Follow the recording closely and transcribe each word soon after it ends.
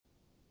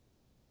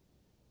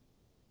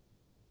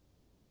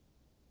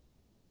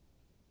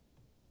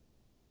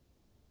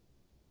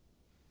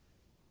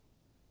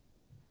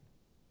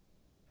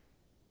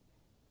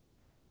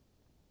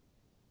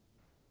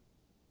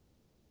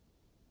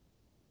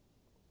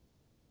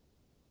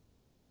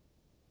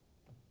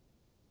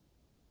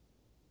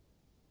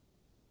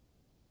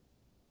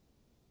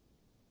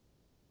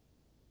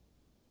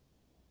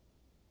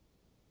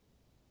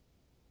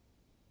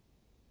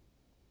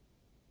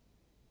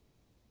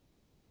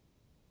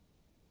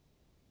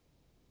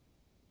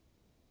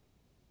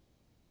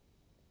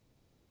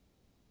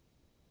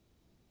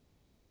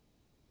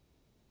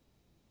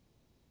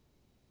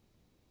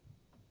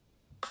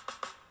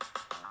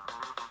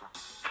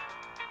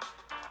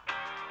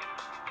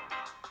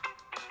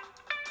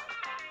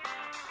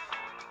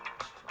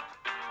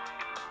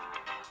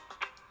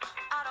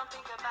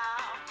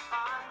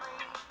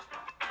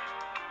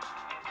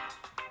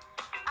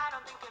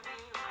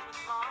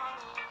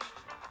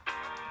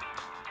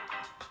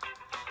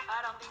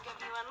think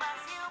of you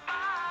unless you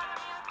bother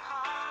me with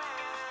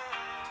calling.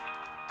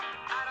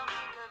 I don't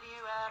think of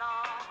you at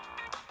all.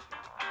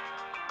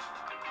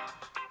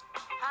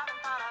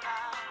 Haven't thought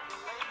about you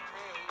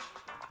lately.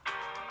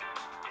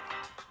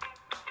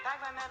 In fact,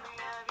 my memory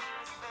of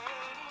you is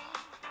fading.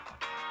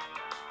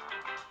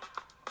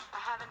 I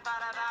haven't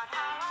thought about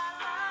how I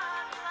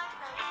love you like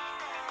crazy.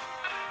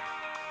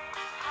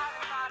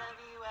 Haven't thought of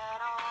you at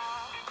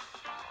all.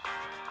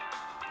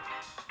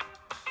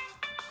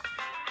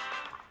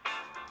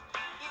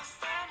 You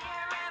stand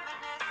here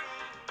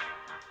reminiscing,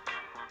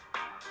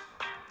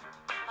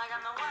 like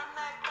I'm the one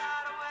that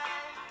got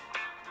away.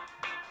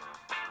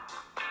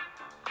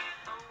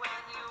 But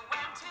when you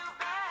went to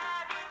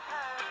bed with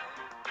her,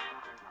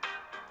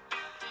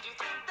 did you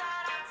think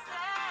that I'd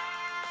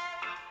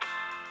stay?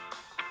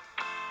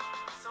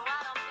 So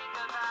I don't think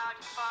about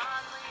you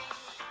fondly.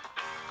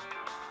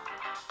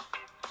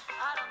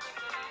 I don't think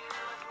of you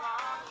with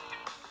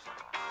longing.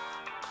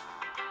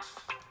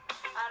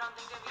 I don't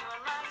think of you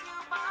unless you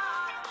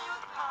bother me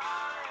with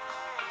calling.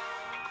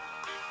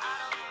 I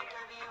don't think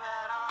of you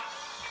at all.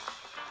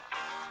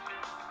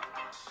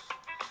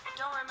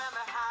 Don't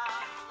remember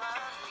how you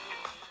loved me,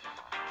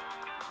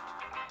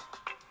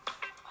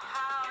 or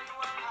how you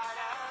were part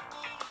of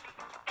me.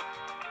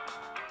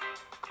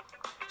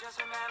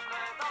 Just remember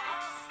the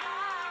whole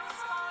sky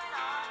was falling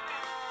on me.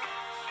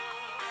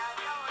 I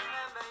don't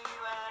remember you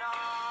at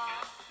all.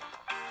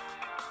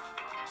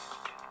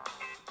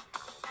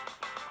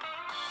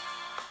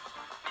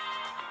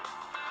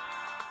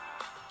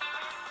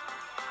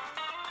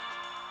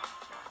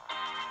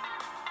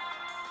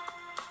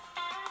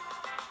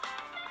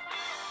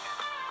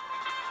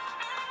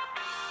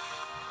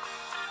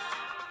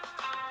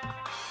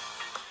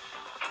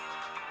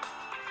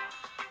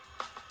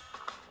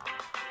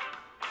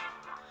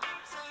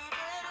 So you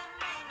didn't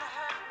mean to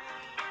hurt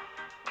me,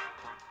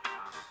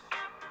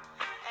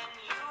 and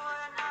you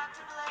were not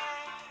to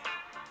blame.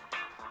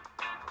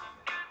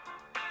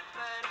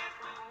 But if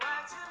we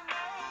were to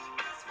make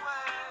this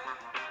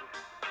work,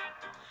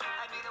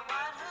 I'd be the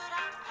one who'd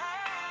have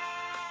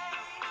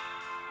paid.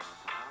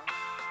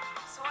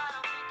 So I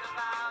don't think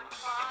about you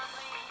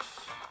fondly.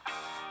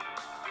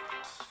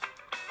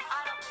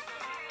 I don't think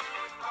of you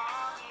with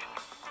longing.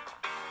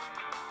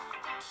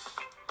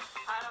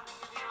 I don't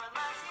think of you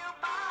unless you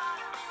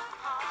bother me with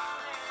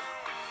calling.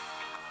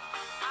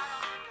 I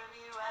don't think of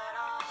you at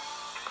all.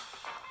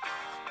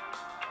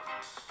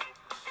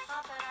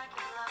 Thought that I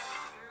could love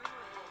you through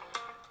it.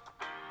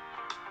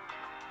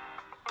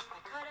 I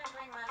couldn't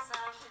bring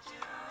myself to do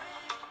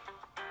it.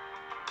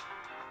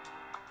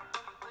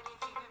 When you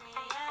think of me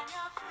and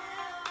you're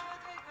filled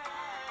with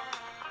regret,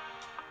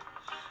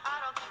 I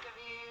don't think of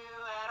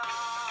you at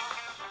all.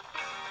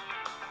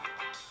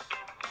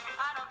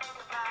 I don't think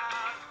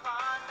about you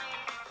fondly.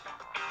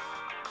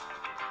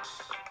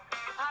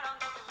 I don't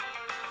think of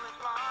you with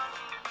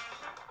longing.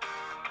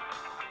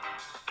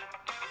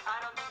 I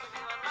don't think of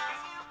you unless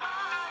you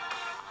bother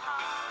me with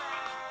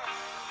calling.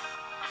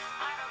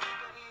 I don't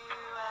think of you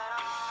at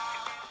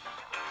all.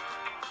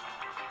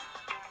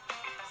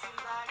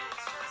 Seems like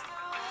it's just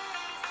a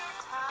waste of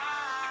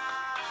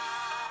time.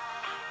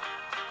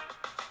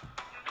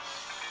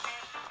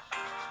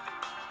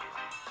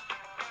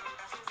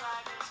 Seems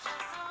like it's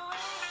just a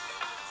waste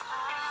of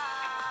time.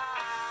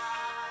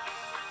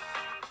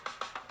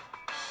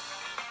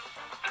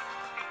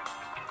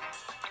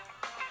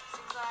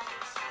 Seems like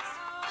it's just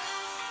a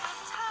waste of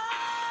time.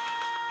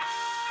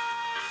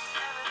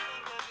 Never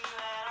think of you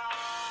at all.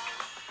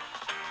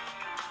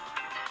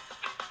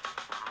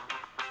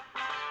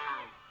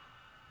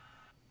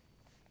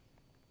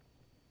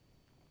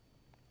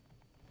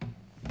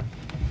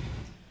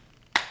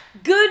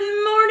 Good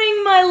morning,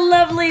 my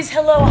lovelies.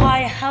 Hello,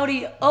 hi,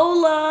 howdy,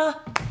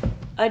 hola.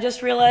 I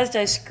just realized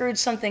I screwed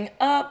something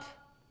up.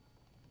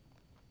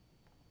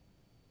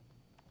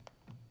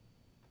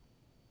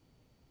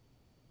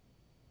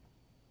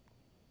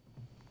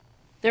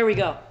 There we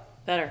go.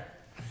 Better.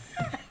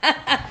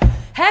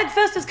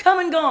 Hagfest has come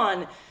and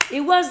gone.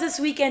 It was this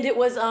weekend. It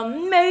was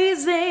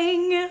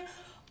amazing.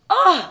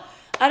 I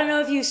don't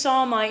know if you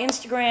saw my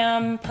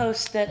Instagram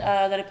post that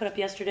I put up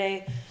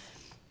yesterday.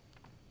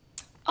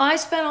 I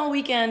spent all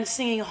weekend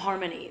singing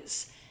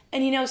harmonies.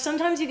 And you know,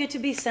 sometimes you get to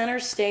be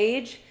center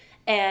stage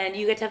and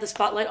you get to have the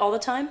spotlight all the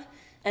time.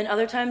 And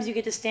other times you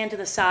get to stand to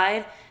the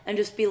side and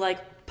just be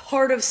like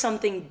part of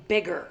something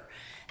bigger.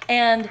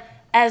 And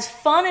as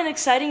fun and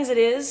exciting as it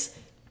is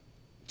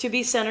to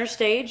be center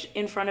stage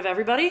in front of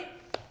everybody,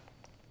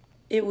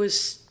 it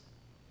was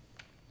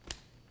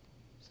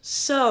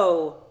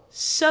so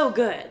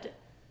good.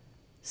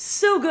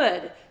 So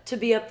good to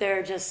be up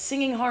there just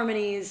singing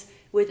harmonies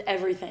with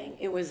everything.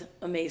 It was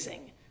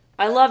amazing.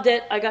 I loved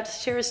it. I got to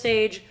share a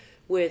stage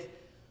with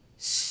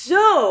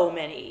so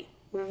many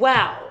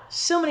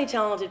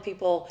talented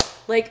people,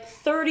 like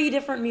 30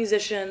 different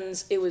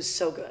musicians. It was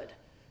so good.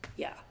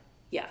 Yeah.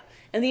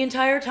 And the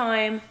entire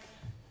time,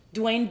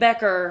 Dwayne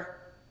Becker,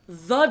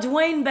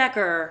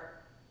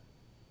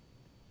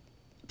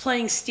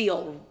 playing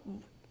steel.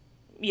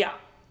 Yeah,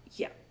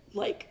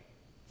 like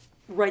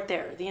right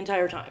there the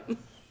entire time.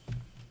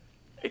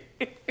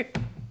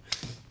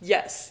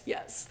 Yes,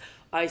 yes.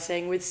 I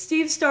sang with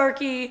Steve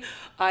Starkey.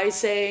 I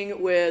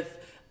sang with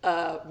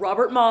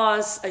Robert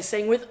Moss. I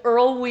sang with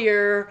Earl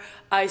Weir.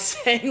 I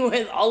sang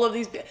with all of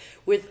these,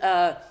 with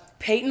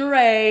Peyton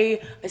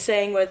Ray. I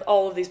sang with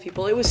all of these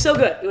people. It was so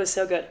good. It was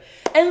so good.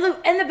 And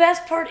the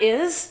best part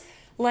is,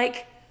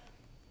 like,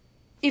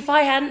 if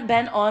I hadn't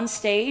been on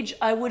stage,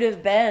 I would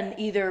have been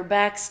either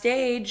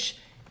backstage,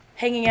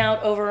 hanging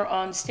out over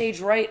on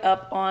stage right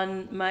up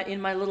on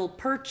in my little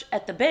perch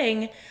at the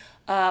Bing,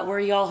 where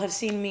y'all have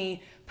seen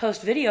me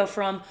post video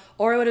from,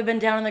 or I would have been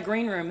down in the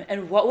green room.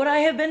 And what would I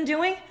have been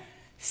doing?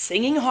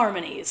 Singing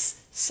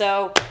harmonies.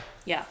 So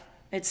yeah,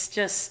 it's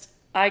just,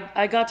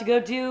 I got to go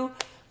do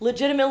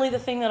legitimately the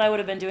thing that I would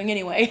have been doing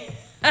anyway.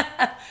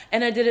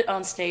 And I did it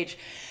on stage.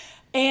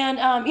 And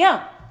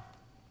yeah,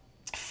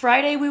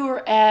 Friday we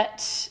were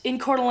in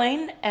Coeur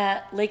d'Alene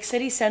at Lake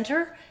City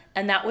Center,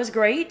 and that was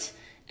great.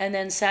 And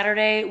then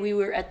Saturday we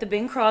were at the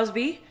Bing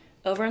Crosby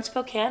over in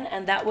Spokane,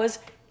 and that was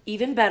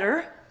even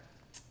better.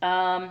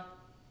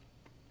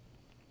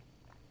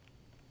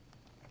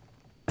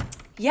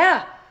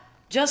 Yeah,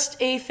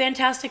 just a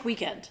fantastic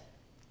weekend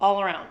all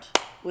around.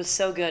 It was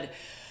so good.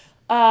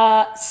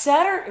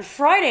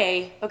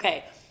 Friday,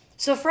 okay.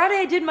 So Friday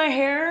I did my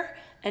hair,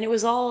 and it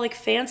was all like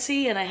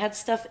fancy, and I had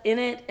stuff in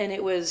it, and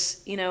it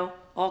was, you know,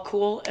 all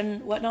cool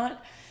and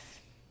whatnot.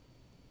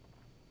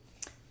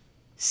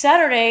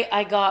 Saturday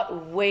I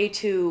got way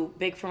too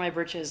big for my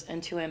britches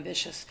and too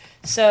ambitious.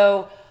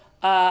 So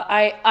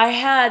I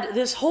had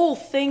this whole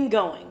thing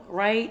going,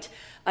 right?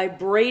 I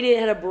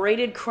had a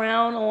braided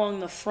crown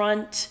along the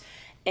front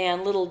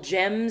and little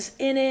gems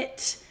in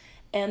it.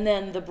 And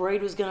then the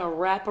braid was going to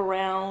wrap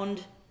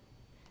around.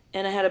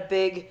 And I had a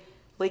big,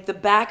 like the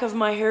back of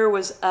my hair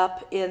was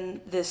up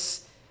in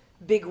this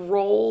big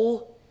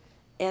roll.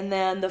 And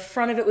then the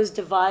front of it was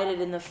divided,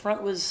 and the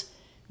front was,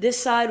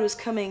 this side was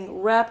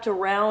coming wrapped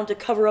around to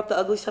cover up the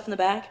ugly stuff in the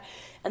back.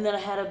 And then I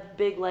had a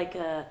big, like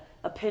a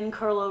pin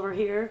curl over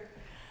here.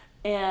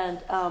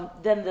 And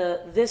then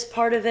this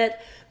part of it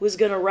was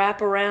gonna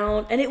wrap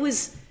around, and it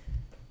was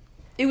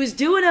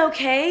doing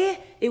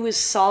okay. It was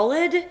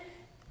solid,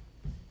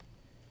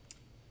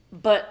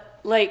 but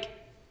like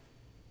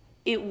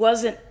it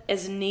wasn't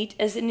as neat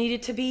as it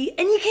needed to be,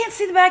 and you can't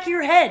see the back of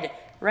your head,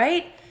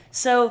 right?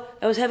 So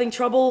I was having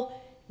trouble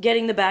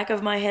getting the back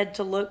of my head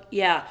to look,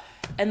 yeah.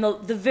 And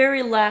the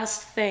very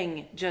last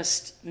thing,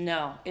 just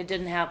no, it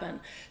didn't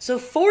happen. So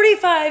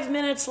 45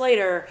 minutes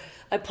later,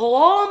 I pull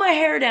all my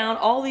hair down,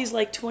 all these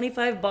like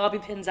 25 bobby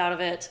pins out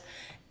of it,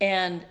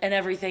 and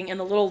everything, and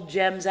the little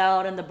gems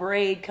out, and the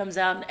braid comes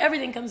out, and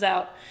everything comes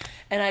out,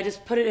 and I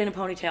just put it in a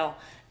ponytail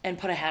and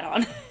put a hat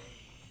on.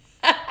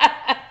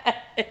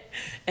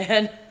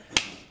 And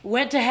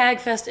went to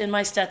Hagfest in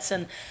my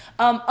Stetson.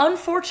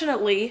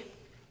 Unfortunately,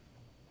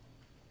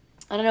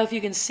 I don't know if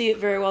you can see it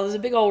very well, there's a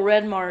big old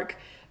red mark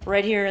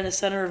right here in the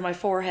center of my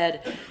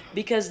forehead,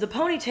 because the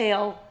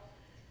ponytail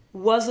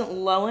wasn't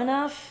low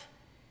enough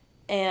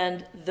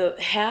and the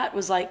hat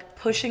was like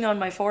pushing on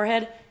my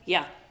forehead.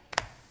 Yeah,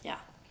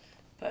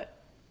 but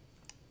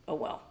oh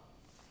well.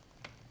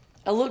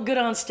 I look good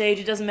on stage.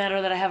 It doesn't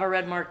matter that I have a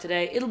red mark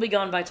today. It'll be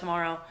gone by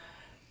tomorrow.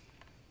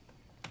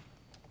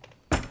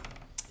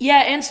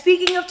 Yeah, and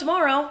speaking of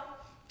tomorrow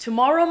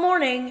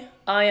morning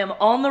I am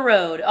on the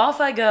road.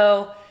 Off I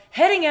go,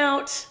 heading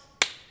out.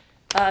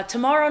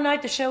 Tomorrow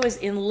night the show is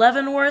in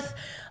Leavenworth.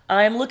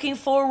 I'm looking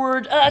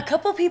forward. A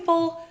couple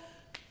people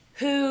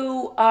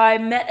who I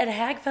met at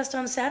Hagfest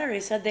on Saturday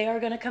said they are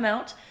going to come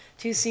out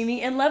to see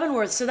me in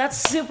Leavenworth. So that's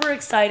super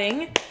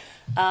exciting.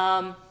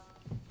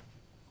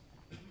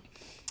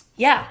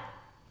 Yeah,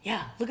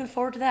 looking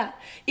forward to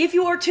that. If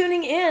you are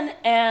tuning in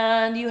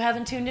and you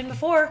haven't tuned in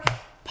before,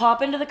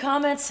 pop into the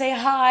comments, say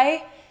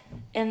hi,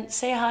 and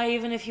say hi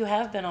even if you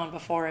have been on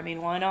before. I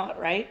mean, why not,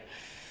 right?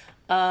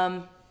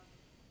 I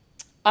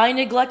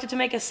neglected to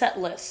make a set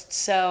list,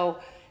 so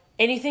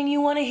anything you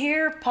want to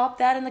hear, pop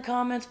that in the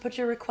comments, put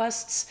your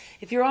requests.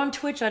 If you're on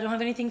Twitch, I don't have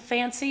anything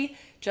fancy,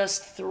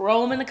 just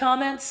throw them in the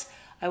comments.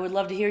 I would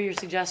love to hear your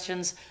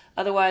suggestions.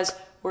 Otherwise,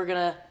 we're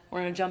gonna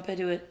jump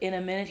into it in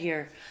a minute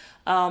here.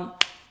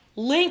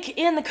 Link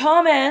in the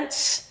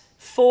comments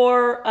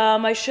for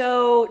my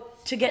show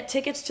to get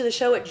tickets to the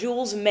show at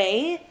Jules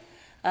May.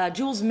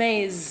 Jules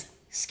Mays,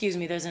 excuse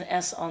me, there's an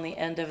S on the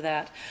end of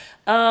that.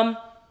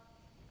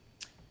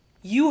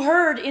 You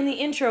heard in the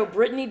intro,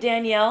 Brittany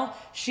Danielle,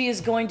 she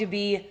is going to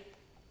be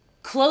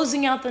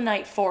closing out the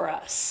night for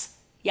us.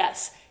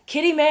 Yes,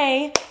 Kitty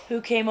May, who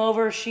came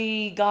over,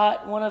 she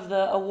got one of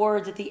the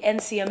awards at the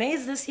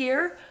NCMAs this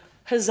year.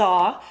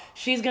 Huzzah.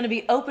 She's going to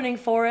be opening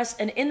for us.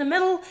 And in the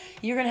middle,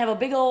 you're going to have a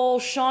big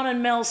old Sean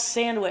and Mel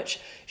sandwich.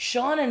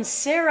 Sean and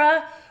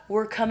Sarah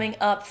were coming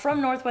up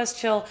from Northwest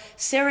Chill.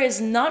 Sarah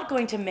is not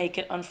going to make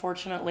it,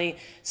 unfortunately.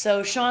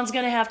 So Sean's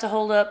going to have to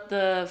hold up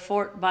the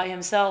fort by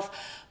himself.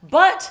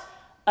 But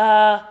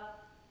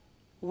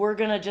we're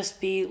gonna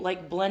just be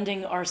like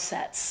blending our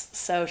sets.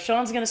 So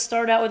Sean's gonna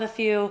start out with a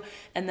few,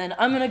 and then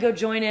I'm gonna go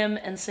join him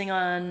and sing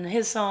on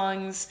his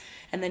songs,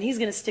 and then he's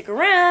gonna stick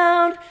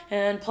around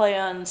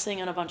and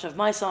sing on a bunch of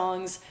my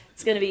songs.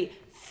 It's gonna be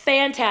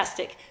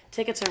fantastic.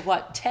 Tickets are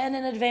what, 10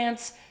 in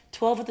advance,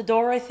 12 at the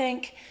door, I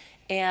think.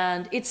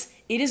 And it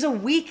is a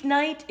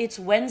weeknight. It's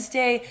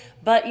Wednesday,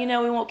 but we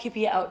won't keep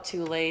you out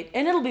too late,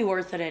 and it'll be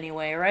worth it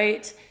anyway,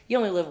 right? You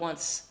only live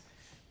once.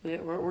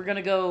 We're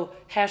gonna go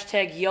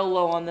hashtag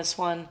YOLO on this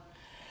one.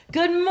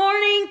 Good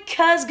morning,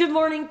 cuz. Good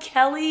morning,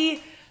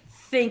 Kelly.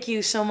 Thank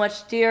you so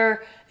much,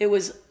 dear. It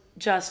was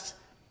just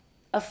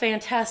a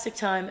fantastic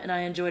time, and I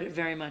enjoyed it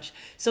very much.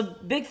 So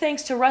big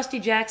thanks to Rusty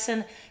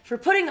Jackson for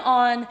putting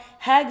on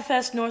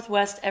Hagfest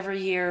Northwest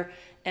every year,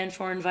 and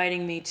for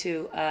inviting me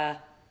to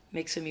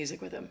make some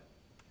music with him.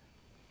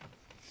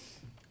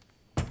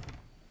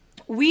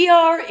 We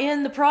are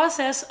in the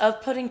process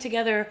of putting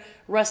together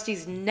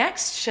Rusty's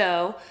next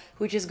show,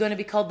 which is going to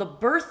be called The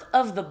Birth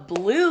of the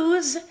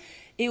Blues.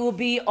 It will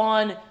be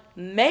on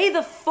May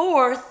the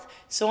 4th,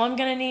 so I'm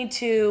going to need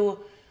to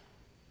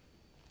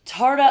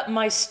tart up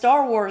my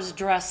Star Wars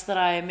dress that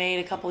I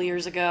made a couple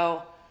years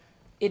ago.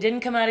 It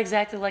didn't come out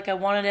exactly like I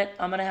wanted it.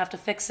 I'm going to have to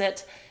fix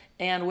it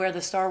and wear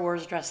the Star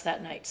Wars dress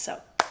that night. So,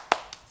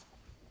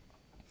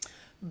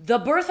 The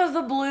Birth of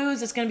the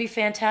Blues is going to be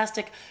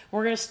fantastic.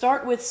 We're going to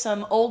start with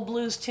some old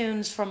blues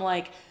tunes from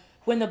like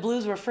when the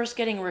blues were first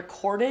getting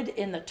recorded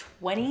in the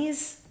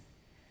 20s,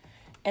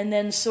 and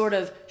then sort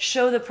of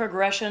show the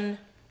progression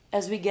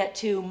as we get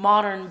to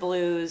modern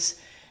blues.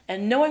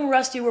 And knowing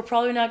Rusty, we're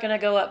probably not going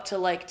to go up to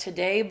like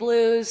today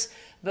blues,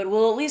 but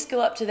we'll at least go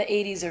up to the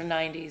 80s or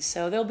 90s.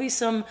 So there'll be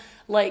some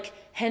like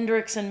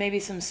Hendrix and maybe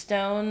some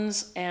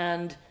Stones,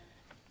 and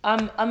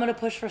I'm going to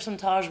push for some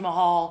Taj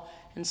Mahal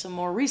and some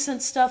more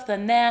recent stuff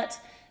than that,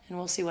 and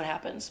we'll see what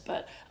happens.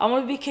 But I'm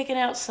going to be kicking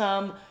out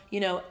some,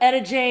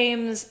 Etta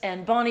James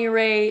and Bonnie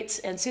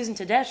Raitt and Susan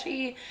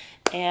Tedeschi,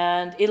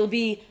 and it'll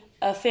be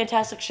a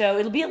fantastic show.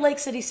 It'll be at Lake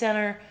City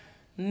Center,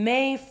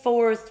 May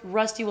 4th.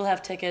 Rusty will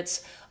have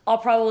tickets. I'll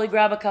probably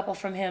grab a couple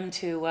from him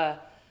to, I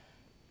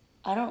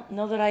don't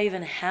know that I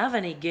even have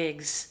any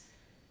gigs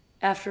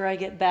after I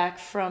get back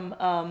from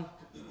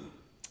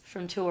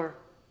tour.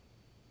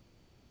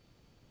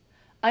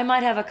 I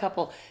might have a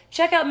couple.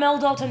 Check out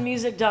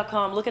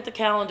meldaltonmusic.com. Look at the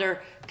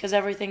calendar, because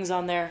everything's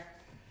on there.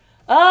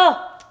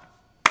 Oh!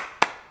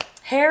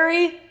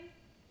 Harry.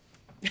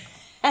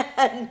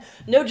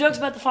 No jokes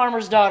about the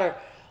farmer's daughter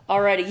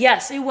already.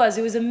 Yes, it was.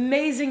 It was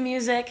amazing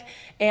music.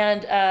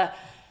 And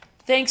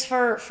thanks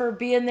for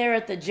being there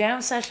at the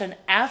jam session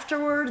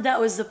afterward.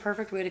 That was the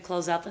perfect way to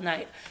close out the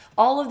night.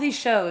 All of these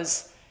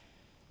shows,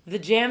 the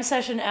jam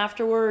session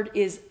afterward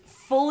is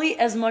fully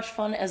as much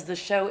fun as the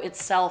show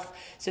itself.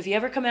 So if you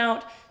ever come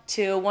out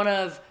to one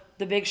of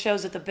the big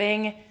shows at the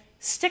Bing,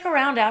 stick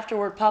around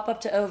afterward, pop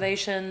up to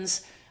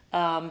Ovations.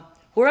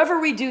 Wherever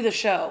we do the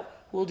show,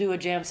 we'll do a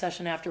jam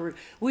session afterward.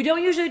 We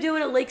don't usually do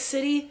it at Lake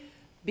City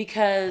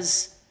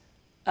because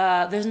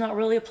there's not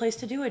really a place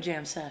to do a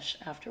jam sesh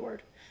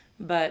afterward.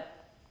 But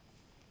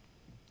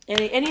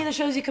any of the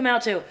shows you come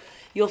out to,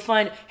 you'll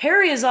find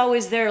Harry is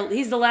always there.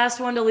 He's the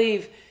last one to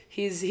leave.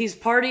 He's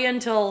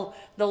partying till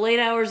the late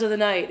hours of the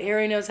night.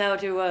 Harry knows how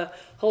to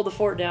hold the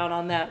fort down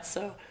on that.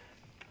 So,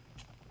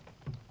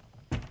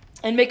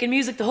 and making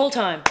music the whole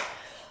time.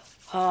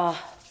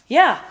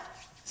 Yeah.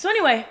 So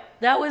anyway,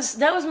 that was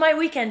my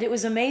weekend. It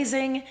was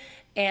amazing,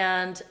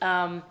 and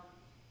I'm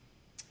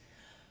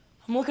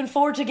looking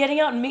forward to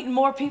getting out and meeting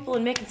more people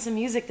and making some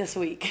music this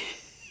week.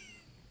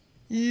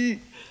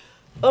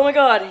 Oh my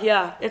God,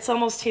 yeah, it's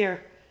almost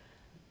here.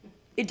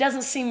 It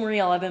doesn't seem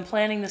real. I've been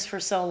planning this for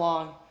so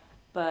long.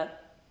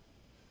 But,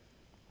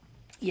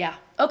 yeah.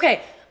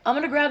 Okay, I'm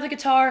going to grab the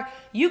guitar.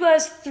 You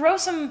guys throw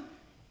some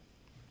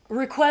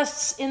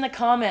requests in the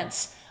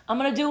comments. I'm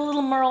going to do a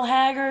little Merle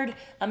Haggard.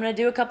 I'm going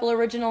to do a couple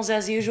originals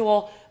as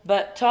usual,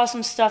 but toss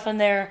some stuff in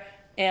there.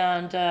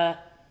 And,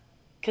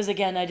 because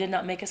again, I did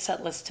not make a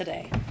set list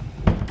today.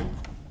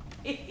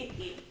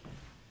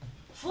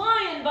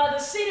 Flying by the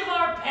seat of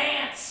our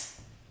pants.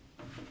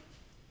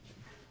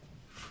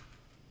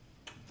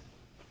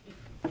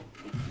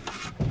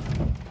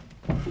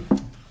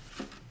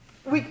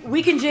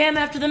 We can jam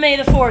after the May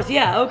the 4th.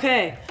 Yeah,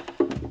 okay.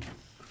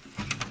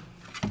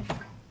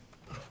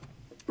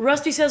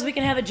 Rusty says we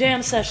can have a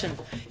jam session.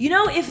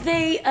 If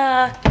they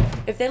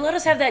let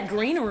us have that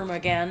green room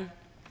again,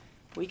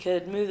 we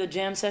could move the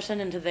jam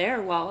session into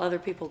there while other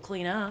people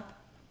clean up.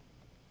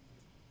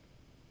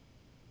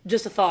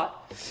 Just a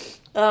thought.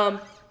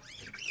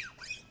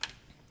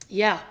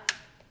 Yeah.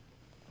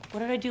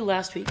 What did I do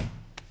last week?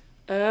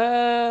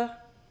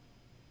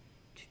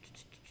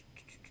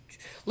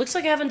 Looks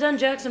like I haven't done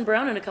Jackson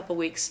Browne in a couple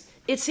weeks.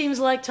 It seems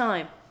like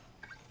time.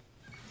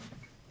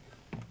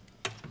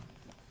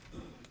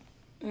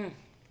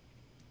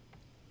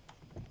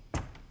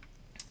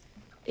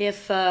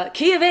 If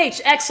Key of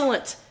H,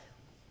 excellent.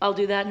 I'll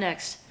do that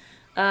next.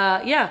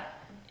 Yeah,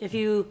 if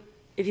you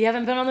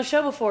haven't been on the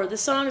show before,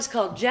 this song is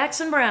called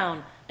Jackson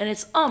Browne, and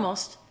it's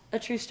almost a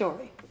true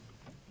story.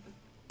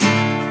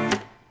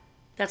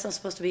 That's not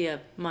supposed to be a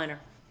minor.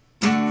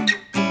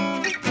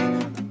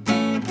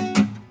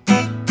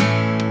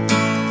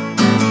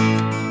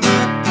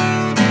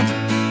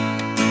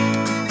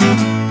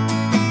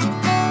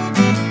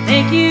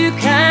 Thank you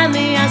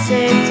kindly, I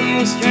said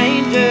to a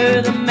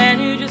stranger, the man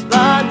who just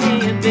bought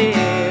me a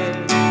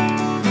beer.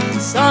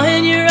 Saw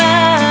in your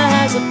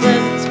eyes a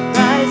pleasant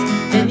surprise,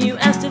 and you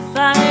asked if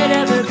I had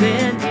ever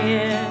been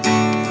here.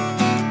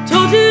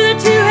 Told you that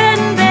you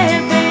hadn't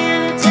been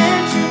paying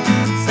attention,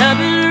 'cause I've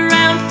been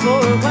around for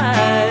a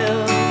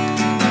while.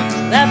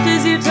 Laughed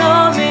as you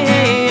told me,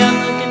 hey, I'm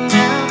looking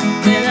now,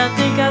 and I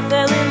think I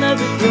fell in love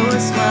with your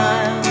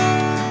smile.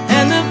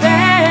 And the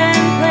band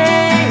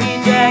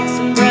played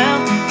Jackson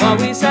Brown while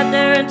we sat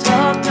there and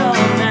talked all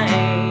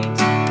night.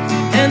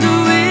 And the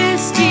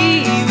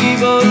whiskey we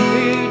both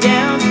threw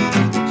down,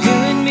 you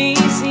and me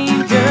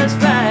seemed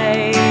just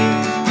right.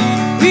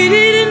 We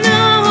didn't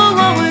know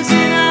what was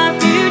in our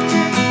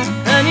future,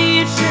 honey,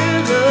 it sure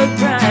looked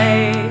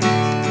bright.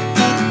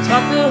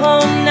 Talked the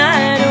whole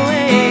night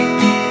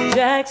away,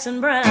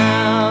 Jackson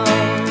Brown.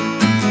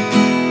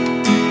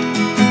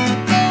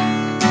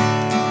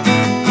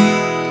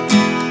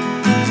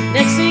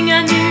 Next thing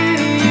I knew,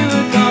 you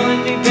were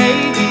calling me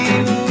baby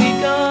when we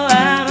go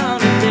out on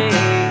a date.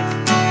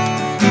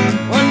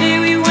 One day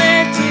we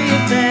went to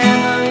your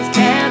family's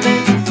cabin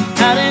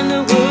out in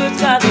the woods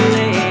by the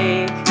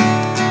lake.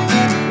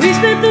 We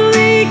spent the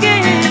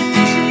weekend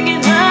fishing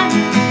and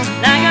hunting,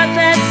 and I got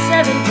that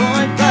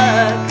 7-point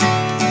buck.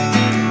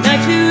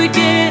 Night you would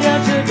get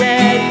up to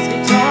Daddy's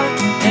guitar,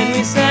 and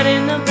we sat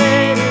in the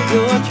bed of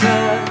your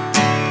truck.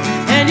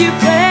 And you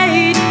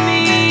played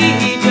me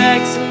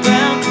Jackson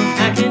Brown,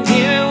 I can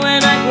hear it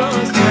when I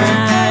close my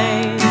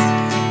eyes.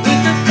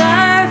 With the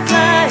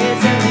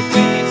fireflies and the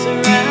crickets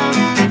around,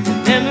 the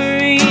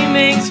memory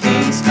makes me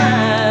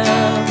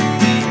smile.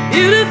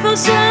 Beautiful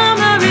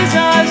summer is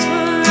ours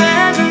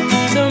forever,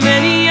 so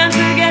many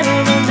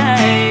unforgettable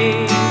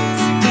nights.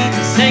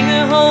 Sang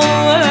the whole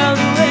world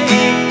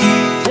away,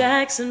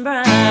 Jackson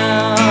Brown.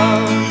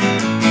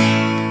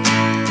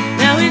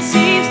 Now it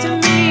seems to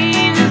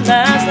me that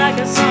life's like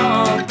a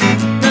song,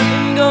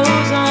 nothing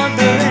goes on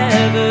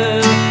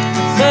forever.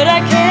 But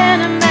I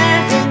can't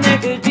imagine there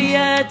could be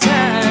a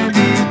time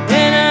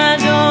when I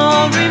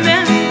don't remember.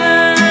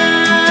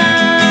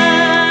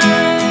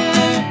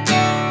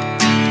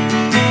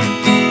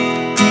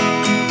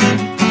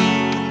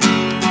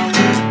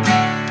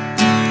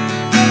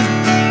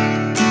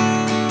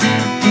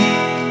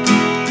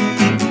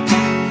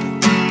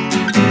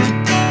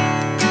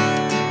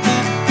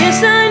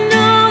 Yes, I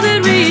know that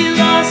we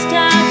lost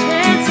our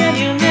chance, and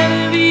you'll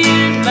never be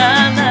in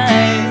my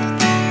life.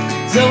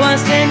 So I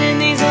stand in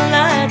these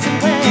lights and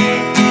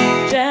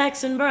play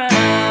Jackson Brown.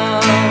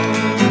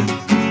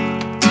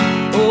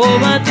 Oh,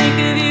 I think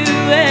of you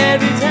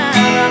every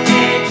time I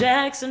play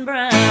Jackson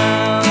Brown.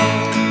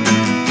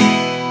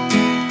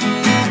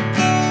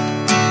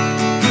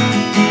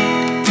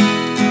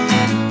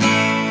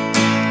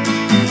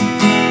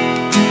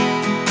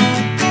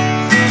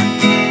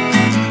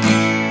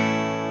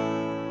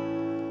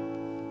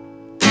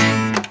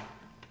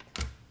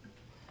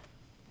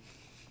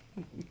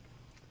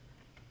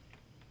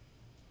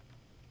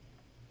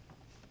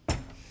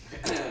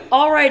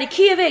 All right, a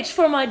key of H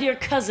for my dear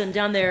cousin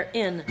down there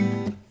in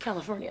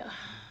California.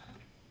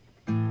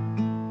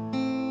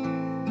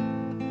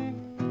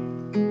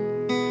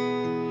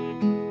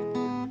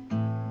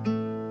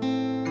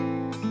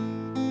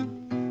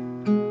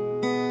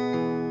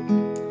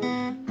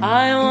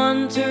 I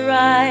want to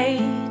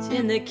write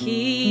in the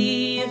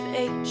key of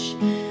H.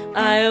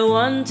 I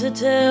want to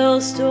tell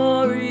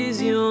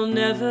stories you'll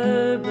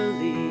never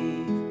believe.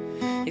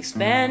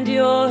 Expand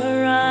your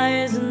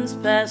horizons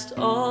past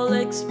all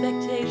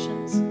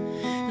expectations,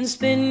 and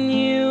spin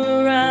you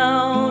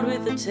around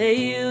with the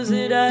tales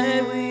that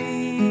I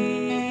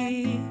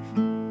weave.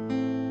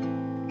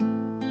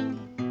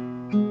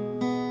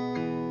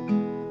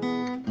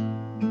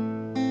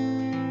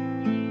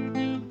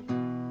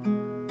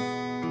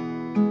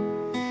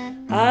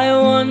 I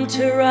want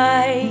to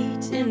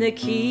write in the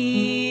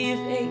key of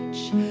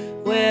H,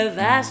 where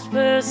vast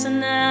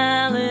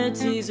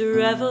personalities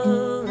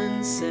revel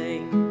and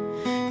sing.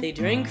 They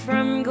drink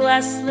from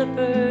glass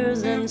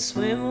slippers and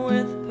swim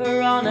with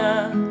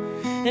piranha,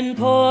 and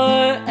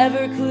pour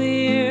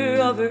Everclear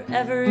over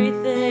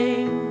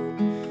everything.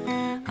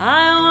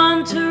 I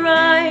want to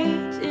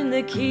write in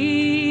the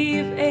key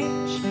of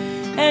H,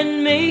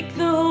 and make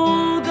the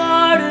whole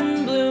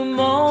garden bloom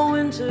all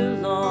winter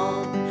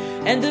long.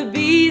 And the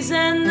bees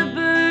and the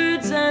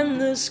birds and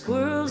the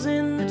squirrels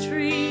in the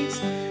trees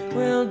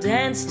will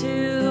dance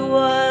to the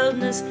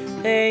wildness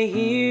they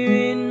hear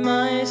in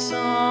my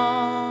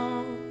song.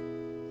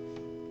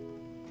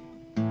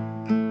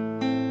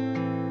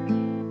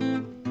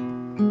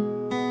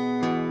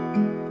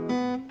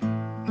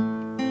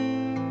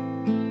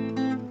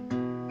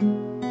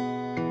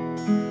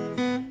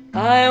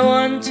 I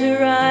want to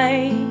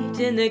write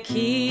in the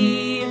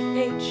key of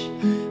H,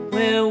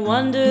 where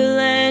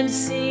Wonderland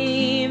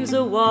seems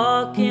a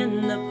walk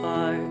in the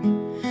park.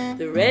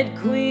 The Red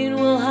Queen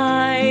will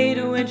hide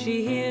when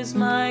she hears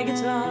my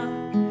guitar,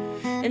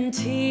 and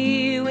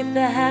tea with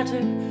the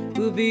Hatter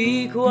will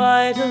be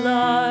quite a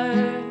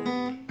lark.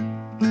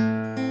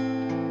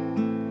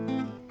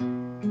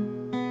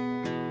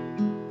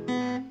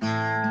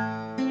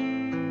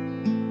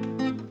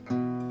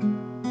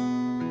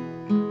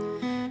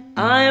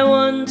 I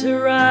want to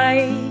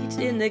write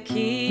in the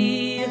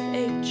key of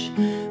H,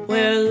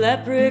 where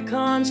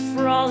leprechauns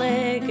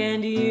frolic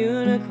and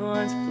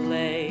unicorns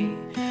play.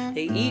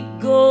 They eat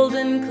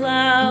golden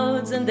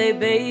clouds and they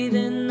bathe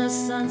in the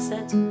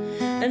sunset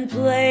and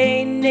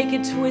play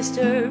naked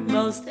twister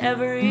most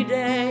every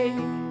day.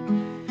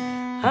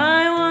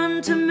 I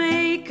want to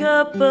make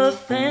up a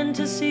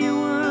fantasy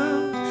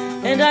world,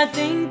 and I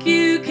think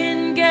you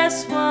can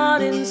guess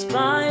what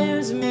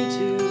inspires me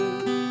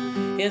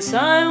to. Yes,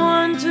 I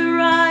want to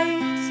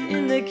write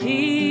in the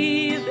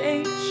key of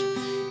H,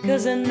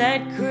 'cause in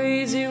that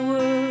crazy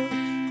world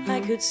I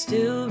could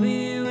still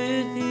be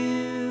with you.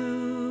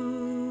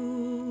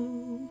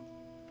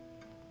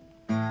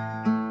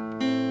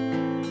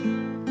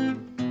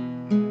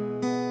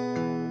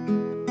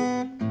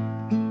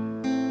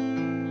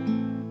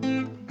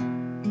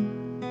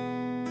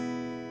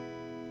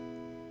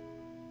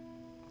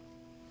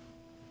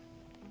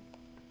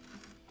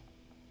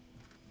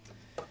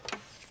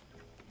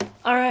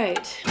 All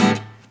right,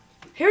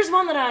 here's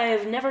one that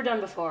I've never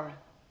done before,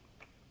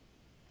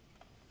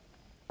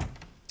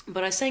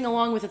 but I sang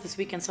along with it this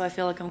weekend, so I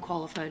feel like I'm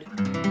qualified.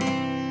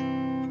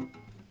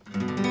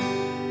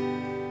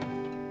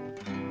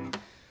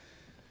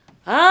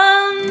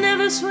 I'll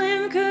never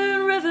swim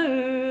Kern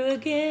River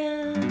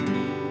again.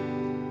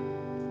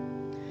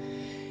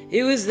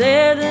 It was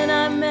there that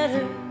I met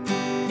her.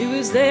 It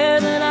was there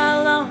that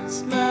I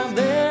lost my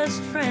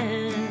best friend.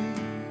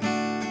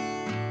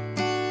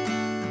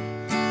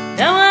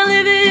 Now I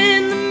live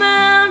in the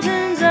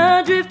mountains,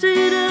 I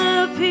drifted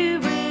up here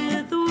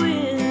with the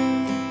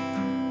wind.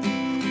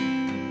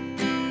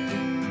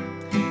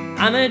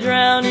 I may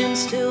drown in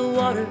still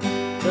water,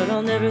 but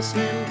I'll never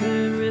swim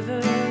Kern River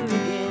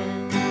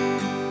again.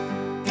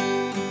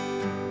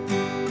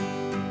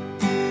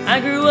 I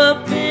grew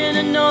up in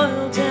an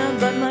oil town,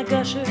 but my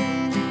gusher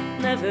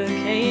never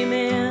came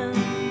in.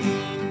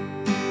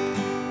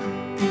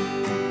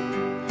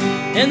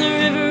 And the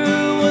river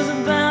was a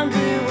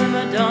boundary where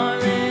my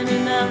darling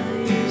and I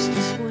used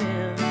to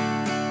swim.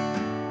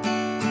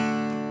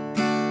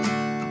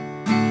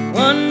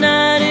 One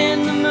night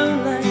in the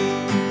moonlight,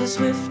 the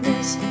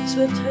swiftness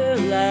swept her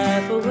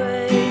life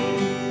away.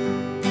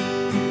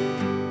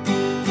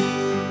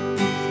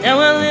 Now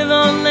I live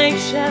on Lake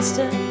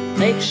Shasta.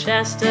 Lake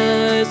Shasta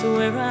is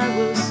where I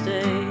will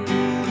stay.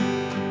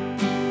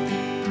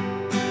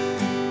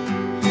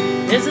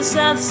 There's the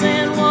South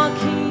San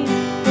Joaquin,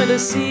 where the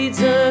seeds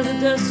of the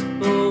Dust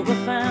Bowl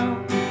were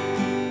found,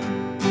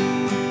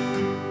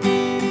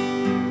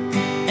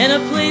 and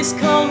a place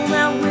called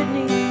Mount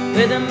Whitney,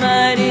 where the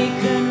mighty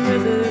Kern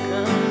River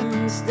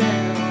comes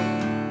down.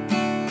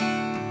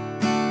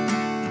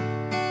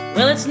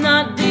 Well, it's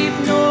not deep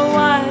nor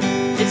wide,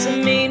 it's a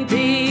mean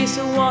piece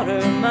of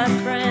water, my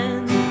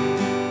friend.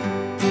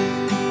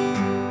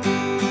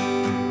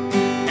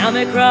 I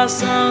may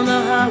cross on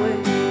the highway,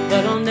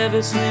 but I'll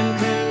never swim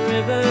Kern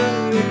River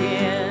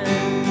again.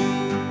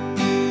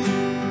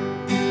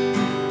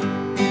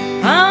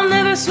 I'll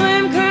never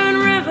swim Kern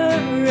River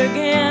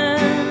again.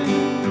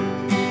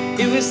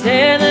 It was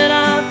there that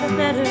I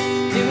met her.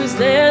 It was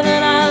there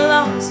that I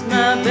lost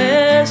my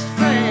best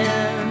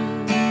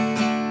friend.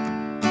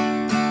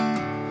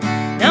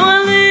 Now I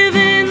live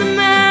in the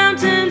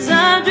mountains,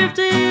 I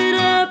drifted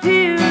up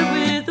here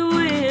with the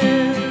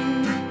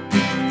wind.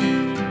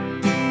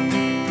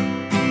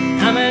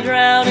 I may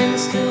drown in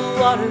still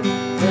water,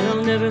 but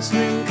I'll never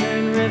swim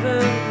Kern River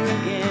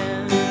again.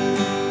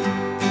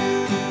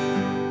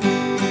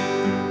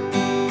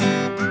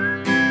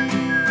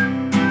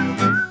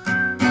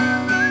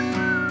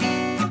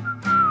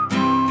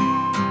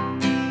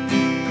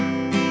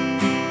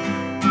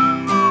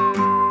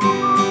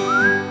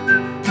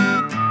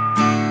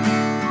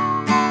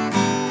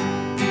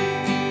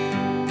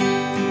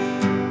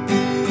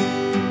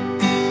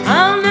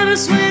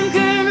 Swim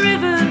Kern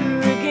River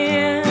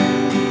again.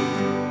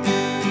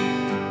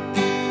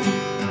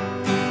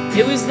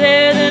 It was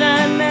there that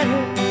I met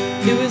her.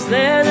 It was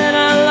there that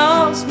I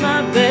lost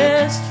my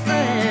best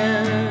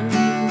friend.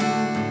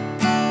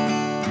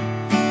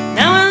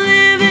 Now I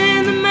live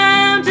in the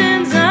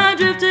mountains, I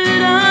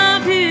drifted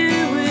up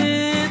here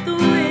with the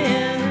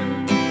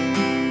wind.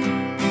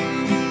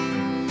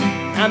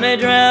 I may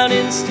drown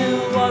in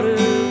still water,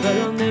 but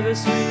I'll never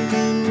swim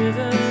Kern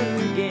River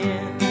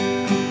again.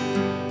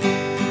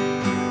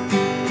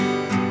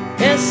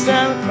 Yes,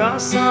 I'll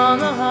cross on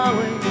the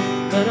highway,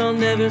 but I'll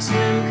never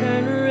swim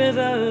Kern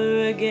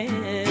River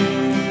again.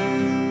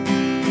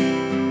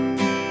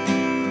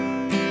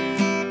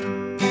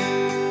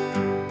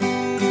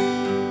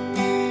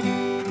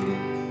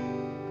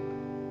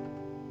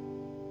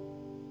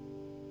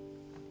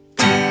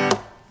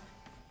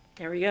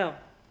 There we go.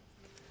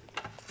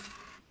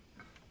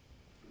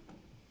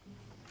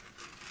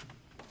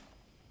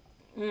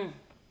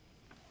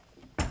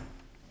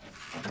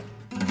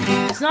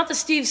 It's not the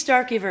Steve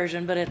Starkey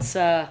version, but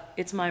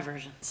it's my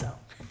version. So,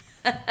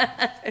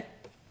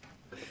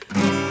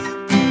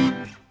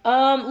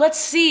 let's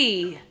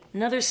see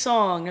another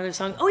song.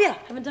 Oh yeah,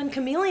 haven't done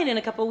Chameleon in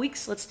a couple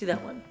weeks. Let's do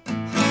that one.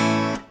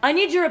 I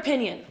need your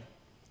opinion.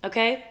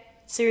 Okay,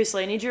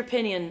 seriously, I need your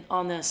opinion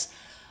on this.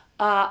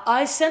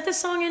 I sent the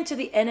song into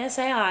the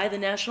NSAI, the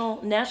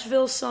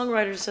Nashville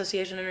Songwriters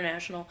Association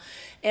International,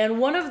 and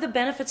one of the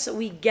benefits that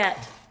we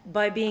get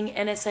by being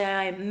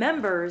NSAI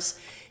members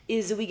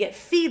is that we get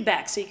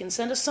feedback. So you can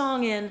send a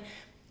song in,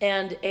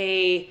 and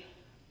a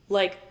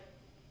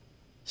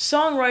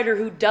songwriter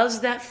who does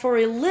that for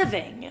a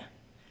living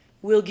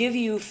will give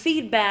you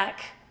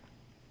feedback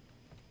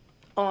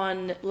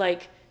on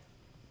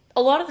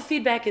a lot of the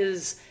feedback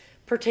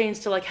pertains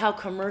to how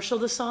commercial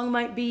the song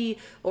might be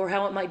or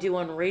how it might do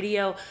on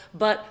radio,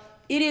 but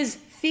it is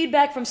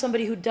feedback from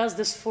somebody who does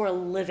this for a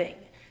living.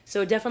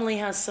 So it definitely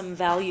has some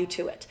value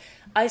to it.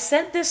 I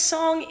sent this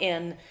song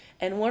in,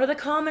 and one of the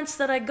comments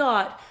that I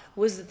got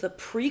was that the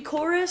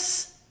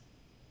pre-chorus,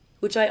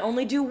 which I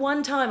only do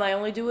one time, I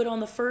only do it on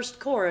the first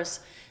chorus,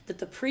 that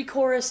the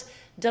pre-chorus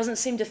doesn't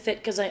seem to fit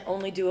because I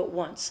only do it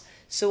once.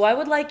 So I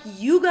would like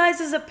you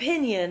guys'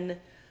 opinion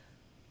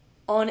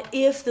on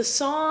if the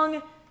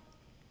song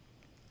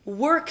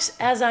works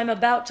as I'm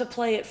about to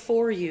play it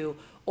for you,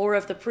 or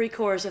if the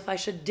pre-chorus, if I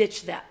should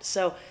ditch that.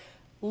 So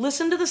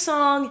listen to the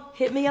song,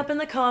 hit me up in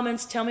the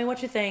comments, tell me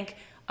what you think.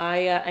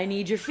 I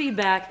need your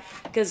feedback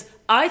because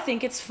I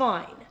think it's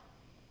fine.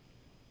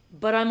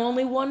 But I'm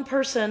only one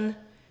person,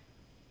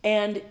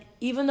 and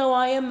even though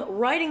I am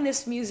writing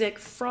this music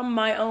from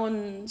my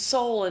own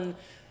soul and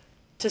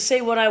to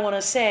say what I want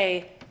to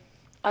say,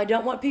 I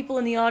don't want people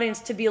in the audience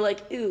to be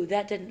like, ooh,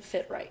 that didn't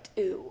fit right,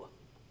 ooh.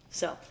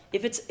 So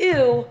if it's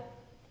ooh,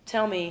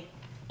 tell me,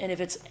 and if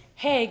it's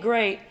hey,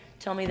 great,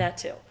 tell me that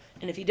too.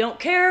 And if you don't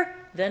care,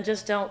 then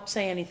just don't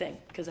say anything,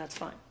 because that's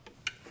fine.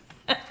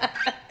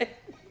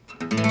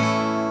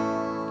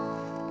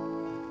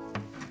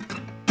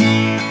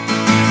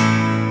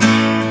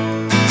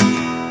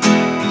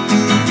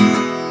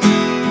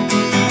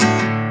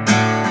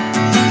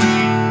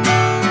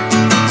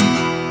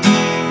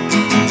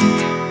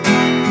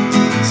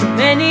 So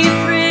many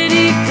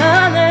pretty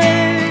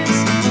colors,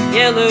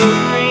 yellow,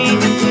 green,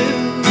 and blue.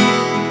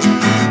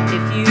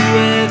 If you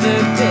ever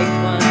pick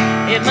one,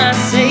 it might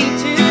say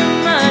too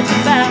much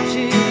about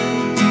you.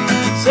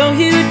 So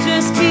you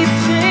just keep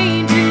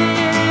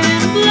changing,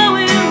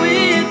 blowing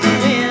with the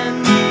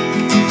wind.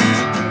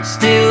 Don't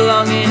stay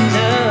long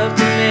enough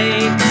to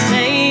make the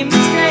same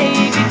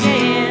mistake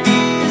again.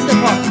 This is the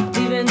part,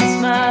 leaving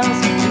smiles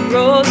and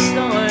rose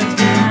thorns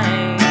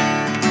behind.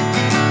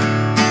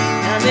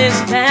 Now this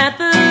path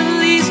of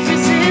least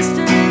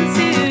resistance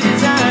you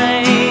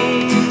design.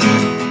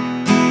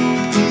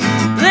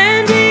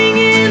 Blending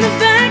in the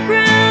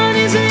background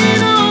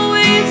isn't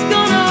always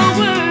gonna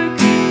work.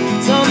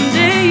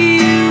 Someday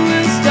you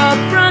will stop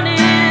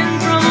running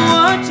from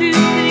what you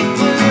think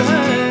will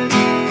hurt.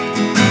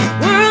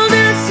 World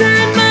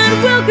outside might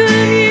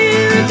welcome you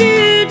if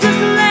you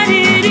just let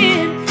it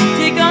in.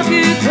 Take off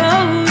your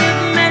coat of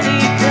many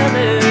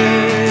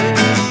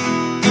colors.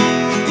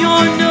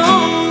 You're no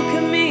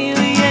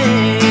chameleon.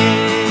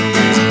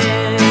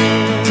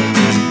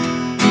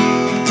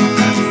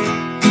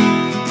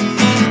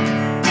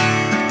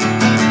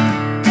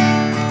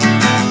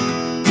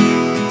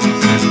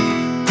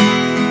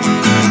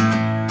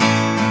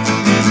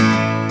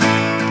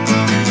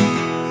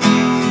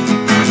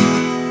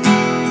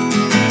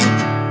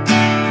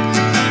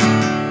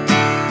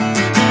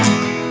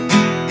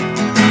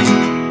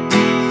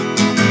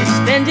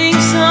 Spending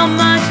so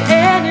much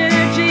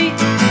energy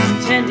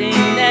pretending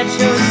that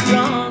you're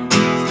strong. Do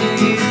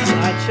you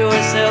got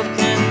yourself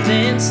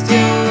convinced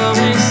you'll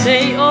always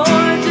say or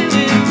do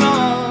it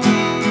wrong?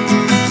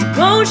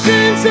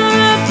 Emotions are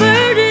a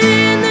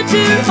burden that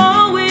you're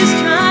always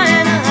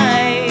trying to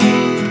hide.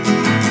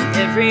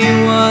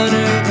 Everyone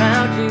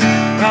around you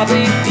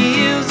probably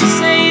feels the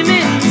same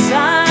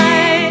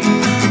inside.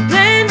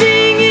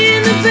 Blending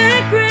in the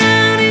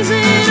background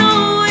isn't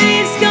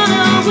always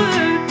gonna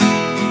work.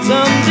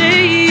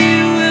 Someday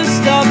you will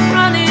stop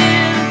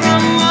running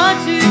from what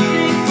you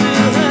think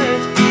will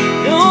hurt.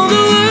 No, the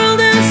world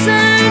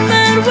outside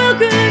might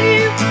welcome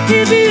you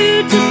if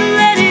you just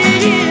let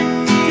it in.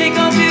 Take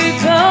off your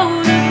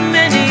coat of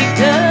many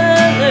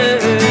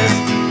colors.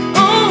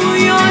 Oh,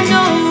 you're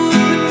no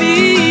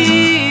chameleon.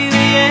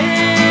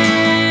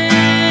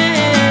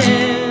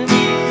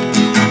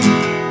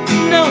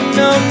 No,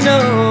 no, no.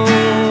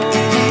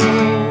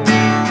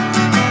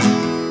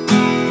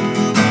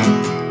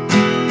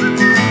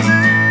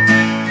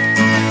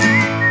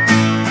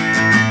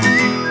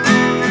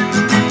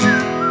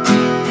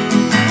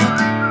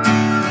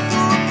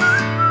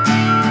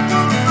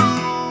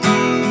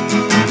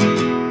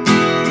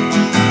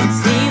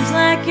 Seems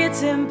like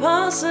it's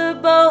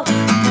impossible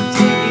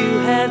till you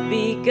have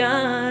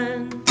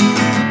begun.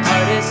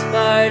 Hardest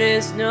part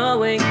is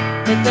knowing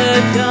that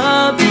the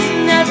job is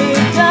never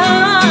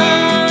done.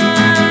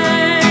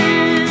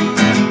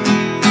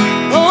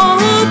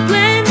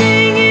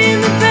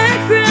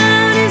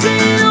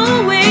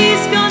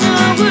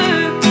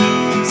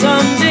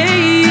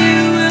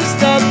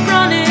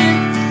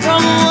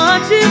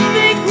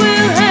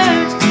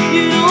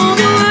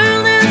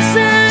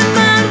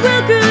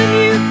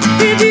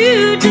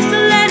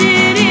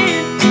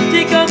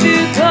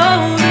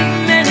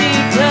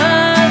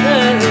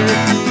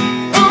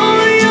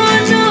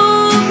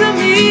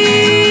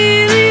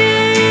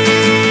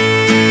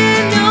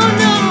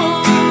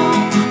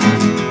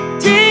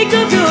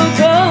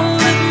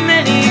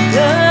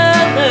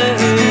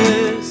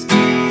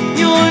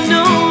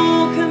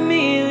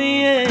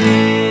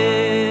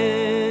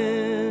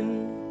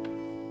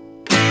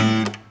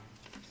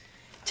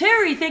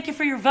 thank you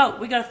for your vote.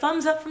 We got a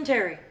thumbs up from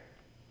Terry.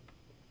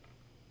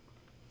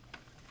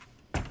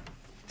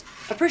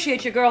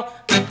 Appreciate you, girl.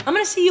 I'm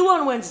gonna see you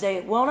on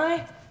Wednesday, won't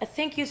I? I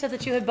think you said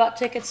that you had bought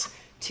tickets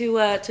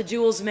to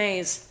Jules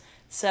Mays.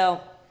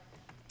 So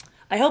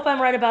I hope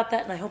I'm right about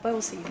that, and I hope I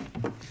will see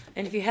you.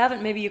 And if you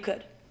haven't, maybe you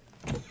could.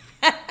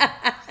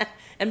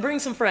 And bring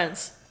some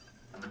friends.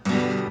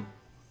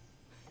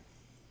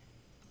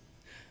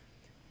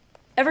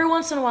 Every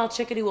once in a while,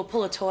 Chickadee will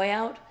pull a toy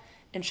out,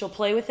 and she'll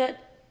play with it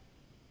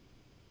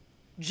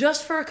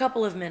just for a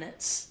couple of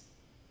minutes.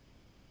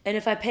 And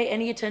if I pay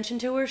any attention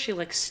to her, she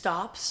like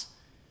stops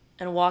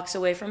and walks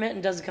away from it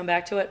and doesn't come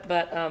back to it.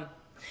 But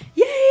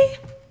yay,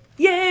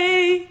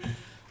 yay.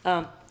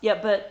 Yeah,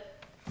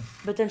 but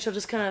then she'll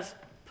just kind of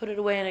put it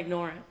away and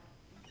ignore it.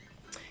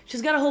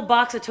 She's got a whole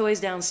box of toys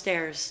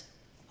downstairs,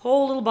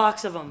 whole little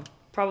box of them,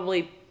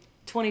 probably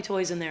 20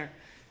 toys in there.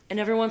 And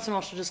every once in a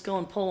while, she'll just go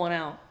and pull one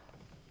out.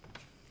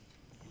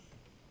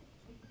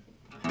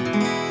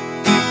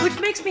 Which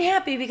makes me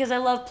happy because I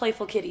love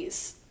playful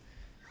kitties.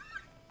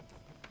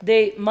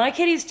 My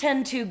kitties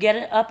tend to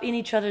get up in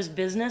each other's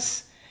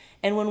business,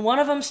 and when one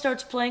of them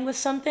starts playing with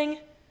something,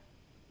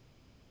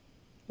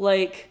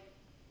 like,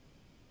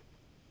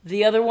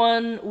 the other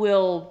one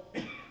will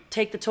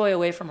take the toy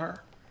away from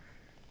her.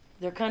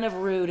 They're kind of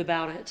rude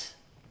about it.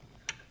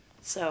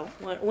 So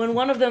when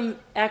one of them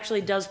actually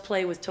does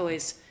play with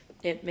toys,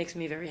 it makes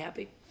me very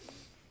happy.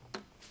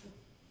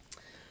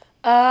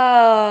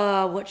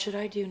 What should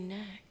I do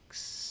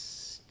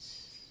next?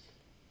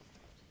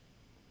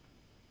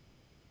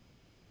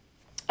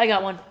 I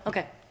got one.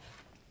 Okay.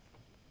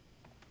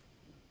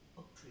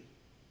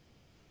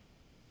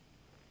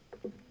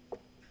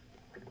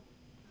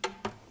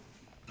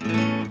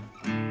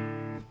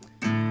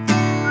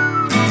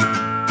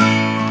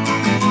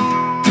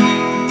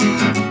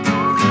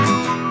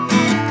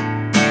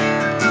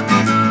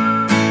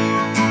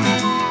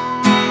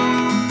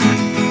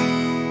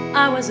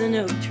 I was an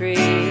oak tree.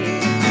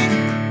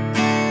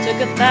 Took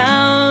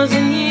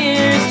 1,000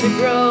 years to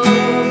grow.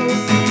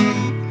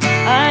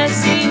 I've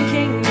seen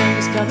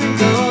kingdoms come and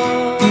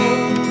go.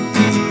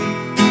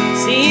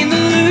 Seen the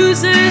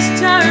losers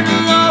turn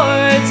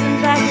lords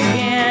and back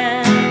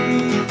again.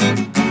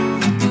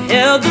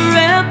 Held the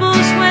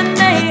rebels when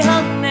they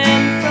hung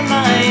them from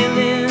my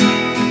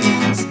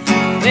limbs.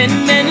 When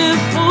men of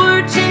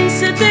fortune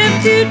set their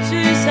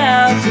futures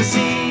out to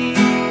sea,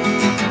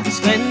 it's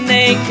when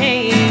they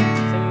came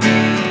for me.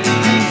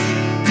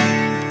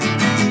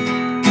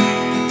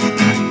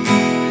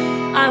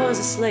 I was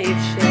a slave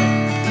ship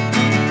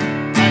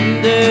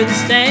under the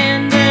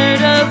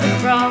standard of the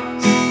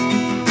cross,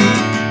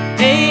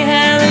 a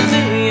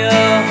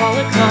hallelujah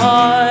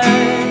holocaust.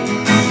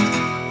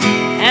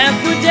 Half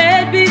were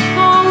dead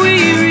before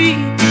we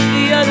reached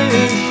the other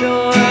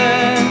shore,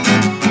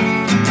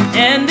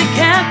 and the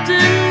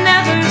captain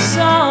never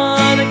saw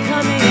the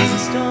coming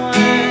storm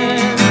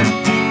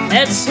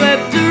that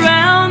swept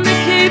around the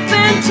Cape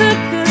and took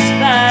us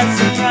by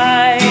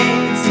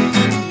surprise.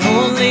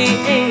 Only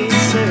 8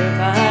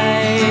 survived.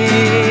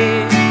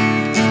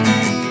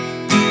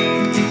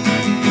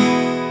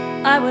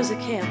 I was a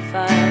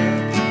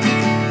campfire,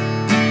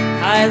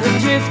 pile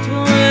of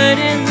driftwood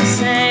in the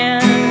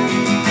sand,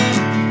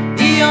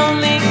 the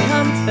only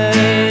comfort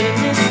in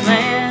this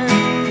land.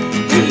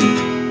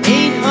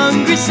 8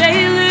 hungry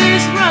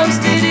sailors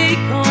roasted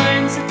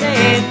acorns that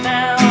they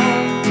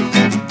found,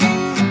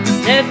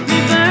 left me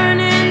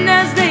burning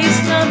as they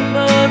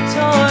stumbled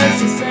towards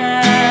the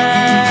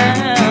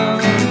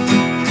sound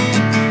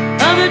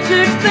of a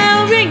church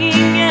bell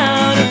ringing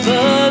out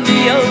above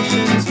the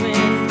ocean's wind.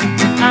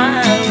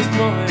 I was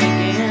born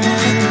again.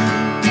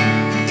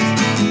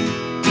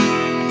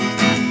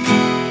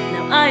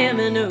 Now I am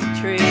an oak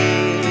tree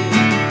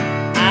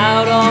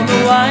out on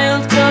the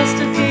wild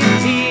coast of Cape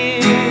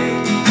Fear.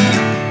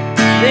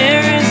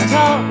 There is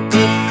talk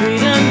of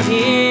freedom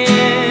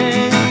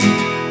here.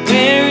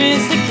 Where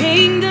is the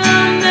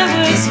kingdom that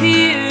was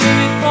here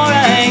before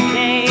I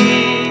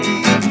came?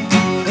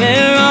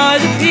 Where are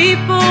the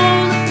people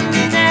who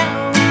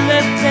now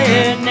left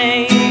their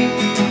name?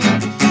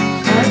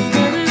 I've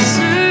got a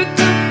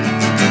circle,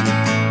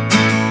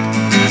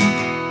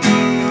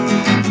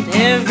 and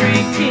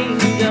every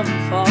kingdom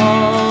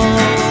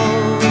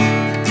falls.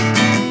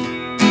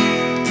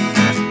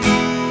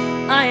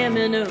 I am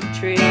an oak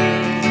tree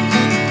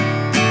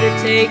that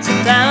takes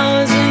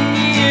 1,000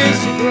 years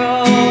to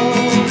grow.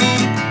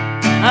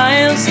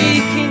 I'll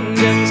see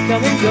kingdoms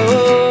come and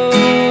go.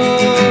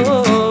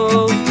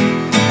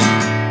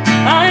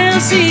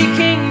 I'll see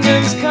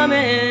kingdoms come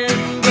and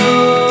go.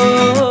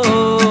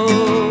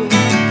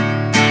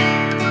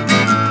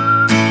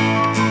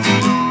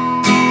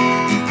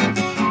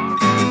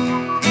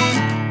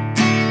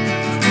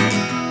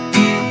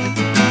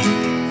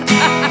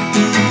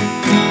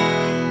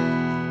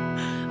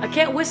 I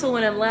can't whistle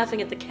when I'm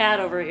laughing at the cat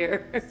over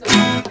here.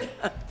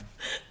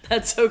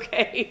 That's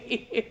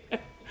okay.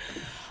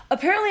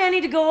 Apparently I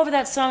need to go over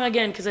that song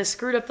again because I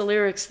screwed up the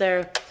lyrics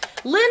there.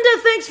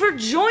 Linda, thanks for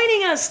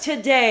joining us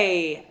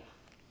today.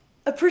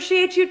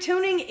 Appreciate you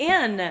tuning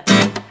in.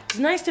 It's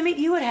nice to meet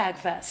you at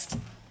Hagfest.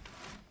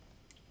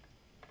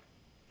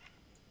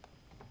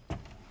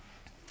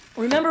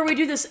 Remember, we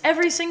do this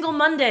every single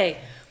Monday.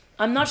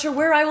 I'm not sure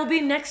where I will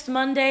be next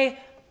Monday.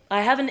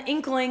 I have an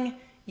inkling.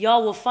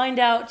 Y'all will find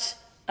out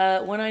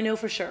when I know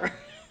for sure.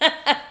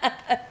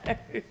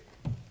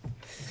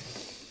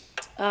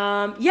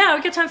 Yeah,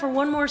 we got time for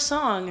one more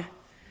song.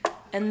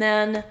 And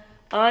then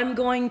I'm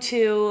going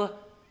to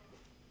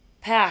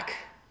pack.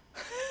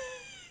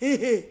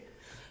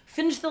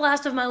 Finish the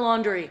last of my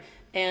laundry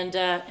and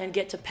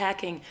get to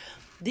packing.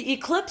 The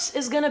eclipse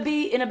is going to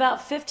be in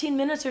about 15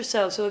 minutes or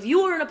so. So if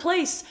you are in a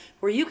place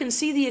where you can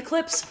see the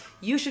eclipse,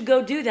 you should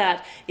go do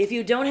that. If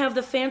you don't have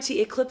the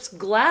fancy eclipse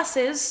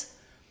glasses,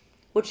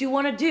 what you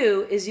want to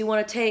do is you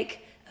want to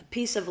take a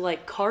piece of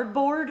like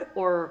cardboard,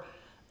 or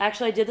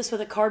actually I did this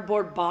with a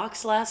cardboard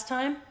box last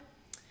time,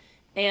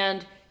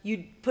 and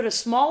you put a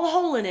small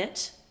hole in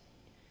it,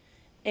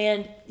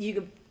 and you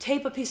can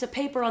tape a piece of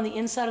paper on the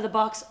inside of the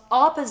box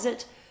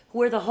opposite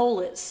where the hole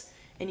is.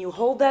 And you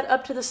hold that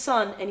up to the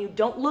sun and you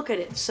don't look at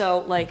it. So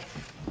like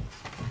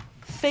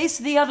face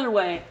the other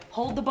way,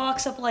 hold the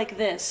box up like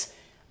this.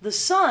 The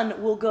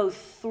sun will go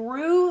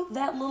through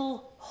that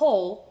little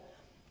hole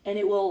and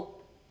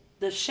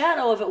the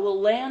shadow of it will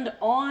land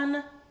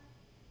on,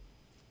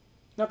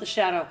 not the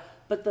shadow,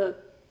 but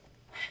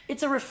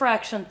it's a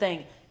refraction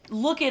thing.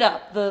 Look it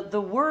up. The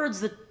words,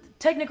 the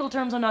technical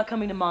terms are not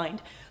coming to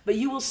mind. But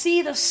you will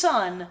see the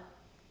sun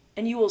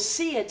and you will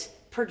see it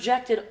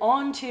projected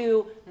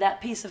onto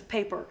that piece of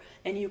paper,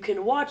 and you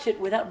can watch it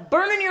without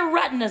burning your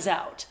retinas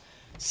out.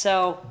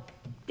 So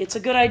it's a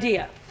good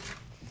idea.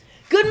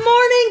 Good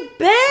morning,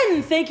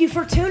 Ben. Thank you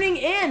for tuning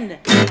in.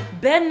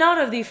 Ben Knott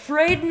of the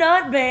Frayed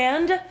Knot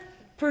Band.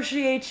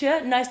 Appreciate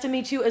you. Nice to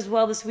meet you as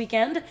well this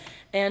weekend,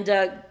 and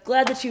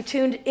glad that you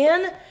tuned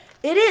in.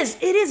 It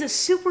is a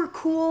super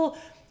cool,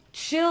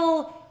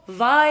 chill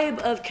vibe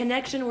of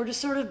connection. We're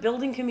just sort of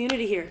building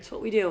community here. It's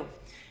what we do.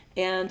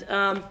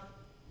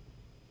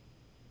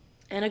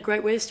 And a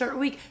great way to start a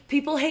week.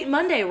 People hate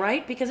Monday,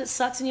 right? Because it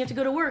sucks and you have to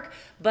go to work.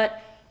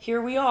 But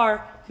here we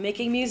are,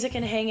 making music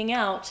and hanging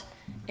out.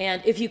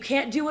 And if you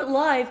can't do it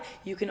live,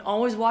 you can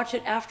always watch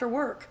it after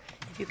work.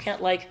 If you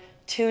can't, like,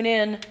 tune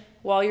in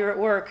while you're at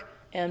work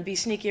and be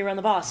sneaky around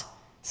the boss.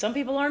 Some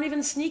people aren't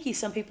even sneaky.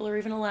 Some people are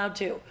even allowed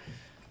to.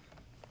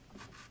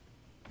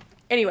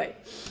 Anyway,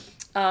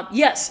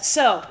 yes,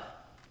 so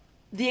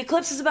the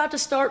eclipse is about to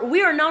start.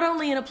 We are not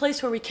only in a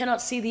place where we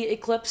cannot see the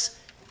eclipse,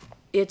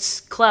 it's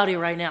cloudy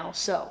right now,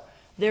 so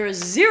there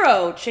is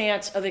 0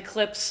 chance of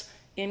eclipse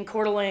in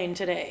Coeur d'Alene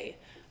today.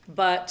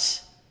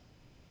 But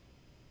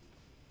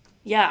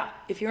yeah,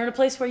 if you're in a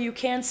place where you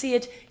can see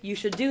it, you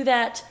should do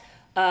that.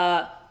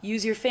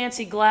 Use your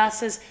fancy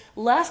glasses.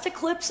 Last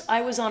eclipse,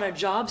 I was on a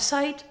job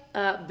site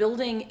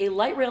building a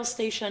light rail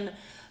station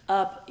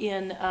up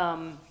in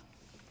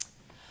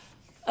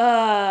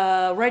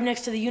right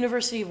next to the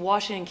University of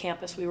Washington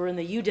campus. We were in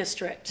the U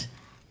District.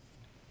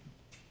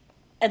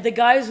 And the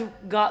guys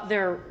got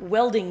their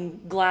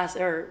welding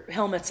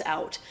helmets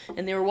out,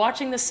 and they were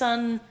watching the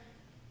sun.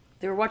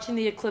 They were watching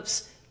the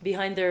eclipse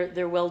behind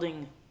their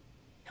welding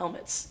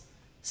helmets.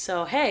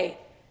 So hey,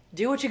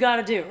 do what you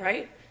gotta do,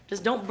 right?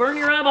 Just don't burn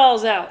your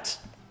eyeballs out.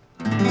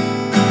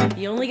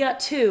 You only got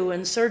 2,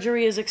 and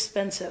surgery is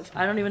expensive.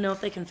 I don't even know if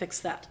they can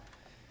fix that.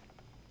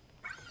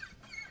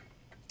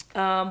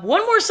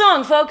 One more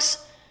song,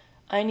 folks.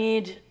 I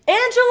need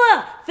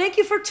Angela. Thank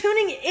you for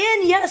tuning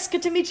in. Yes,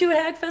 good to meet you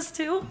at Hagfest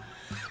too.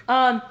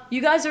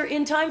 You guys are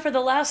in time for the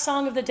last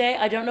song of the day.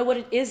 I don't know what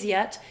it is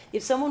yet.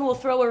 If someone will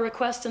throw a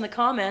request in the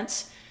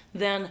comments,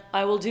 then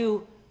I will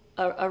do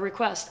a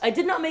request. I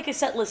did not make a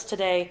set list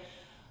today.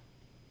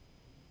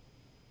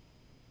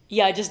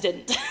 Yeah, I just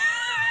didn't.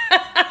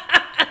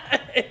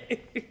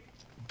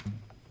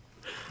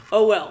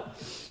 Oh well.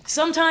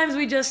 Sometimes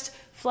we just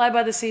fly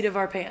by the seat of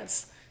our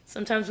pants.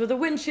 Sometimes we're the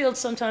windshield,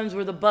 sometimes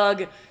we're the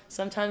bug,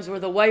 sometimes we're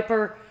the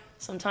wiper,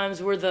 sometimes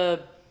we're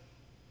the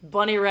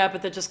bunny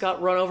rabbit that just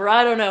got run over.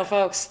 I don't know,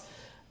 folks.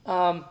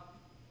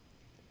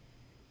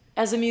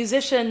 As a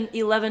musician,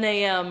 11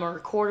 a.m. or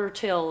quarter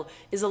till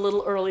is a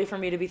little early for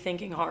me to be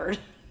thinking hard.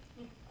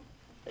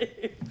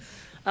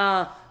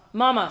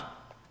 Mama.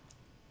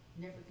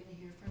 Never gonna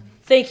hear from you.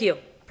 Thank you.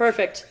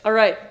 Perfect. All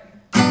right.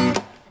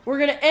 We're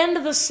going to end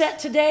the set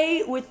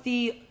today with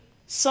the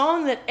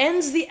song that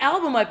ends the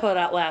album I put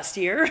out last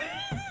year.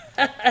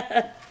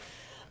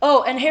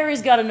 Oh, and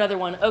Harry's got another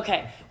one.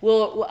 Okay.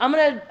 Well, I'm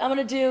gonna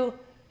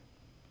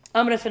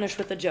finish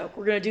with the joke.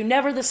 We're gonna do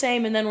Never the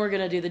Same, and then we're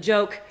gonna do the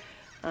joke.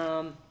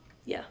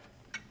 Yeah.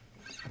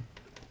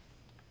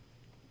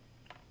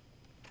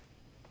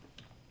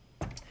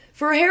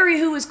 For Harry,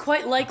 who is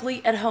quite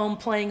likely at home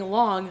playing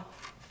along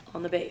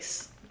on the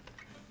bass.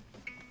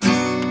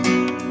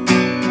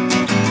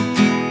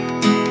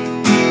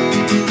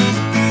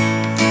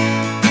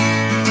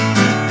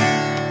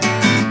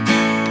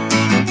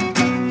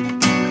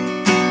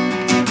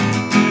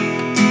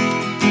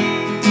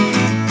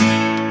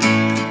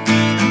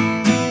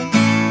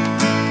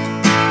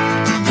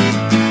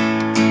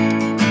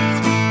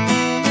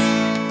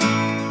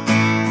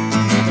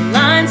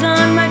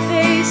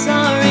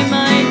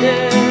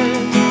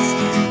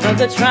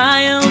 the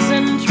trials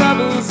and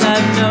troubles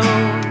I've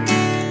known.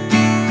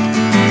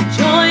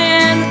 Joy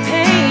and the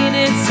pain,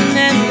 it's an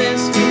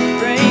endless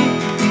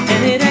refrain,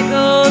 and it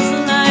echoes the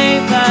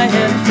life I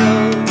have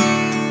shown.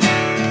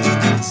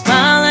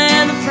 Smile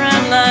and the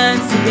frown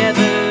lines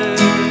together,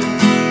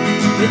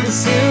 with the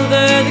silver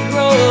that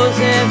grows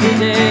every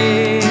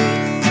day.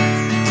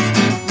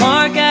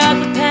 Mark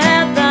out the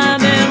path I've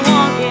been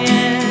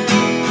walking,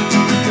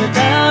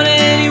 without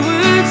any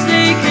words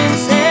they can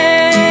say.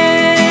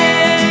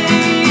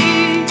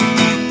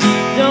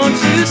 Don't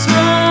you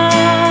smile,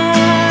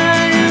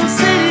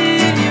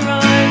 sit in your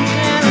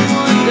armchair and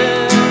wonder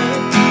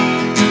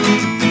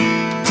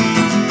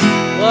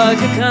what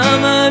could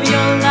come of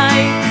your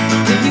life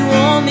if you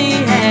only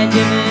had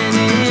given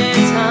it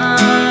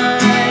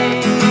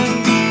time.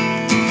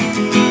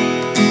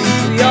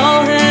 We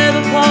all have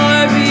a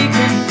part we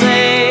can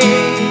play.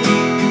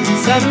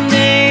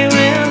 Someday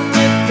we'll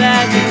look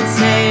back and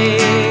say,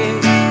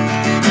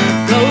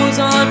 goes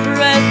on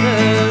forever,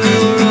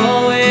 we're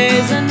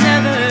always and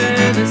never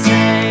the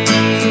same.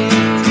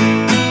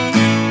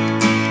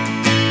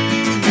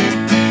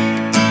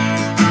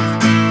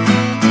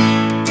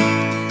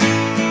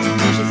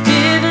 She's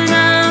given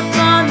up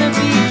on the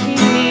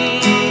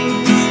bikinis,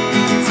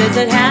 says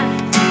it half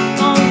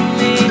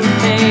only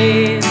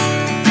face.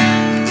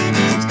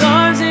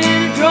 Scars in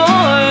a drawer,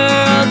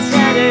 all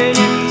tattered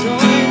and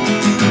torn,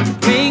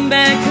 bring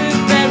back her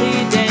belly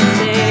dance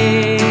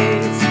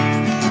days.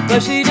 But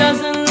she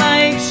doesn't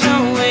like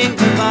showing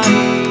her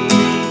body.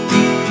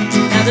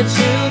 Now the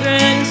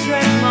children's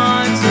stretch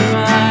marks her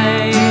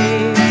eyes.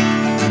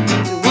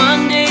 So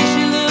one day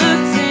she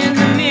looks in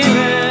the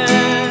mirror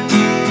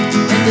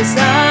and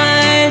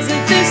decides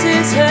that this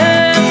is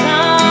her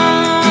time.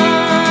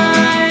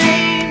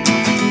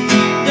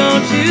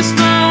 Don't you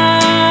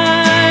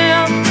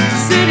smile,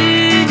 sit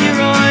in your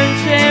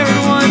armchair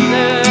and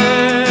wonder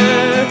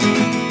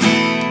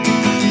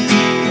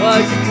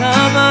what could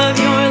come of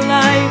your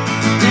life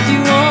if you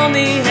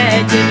only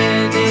had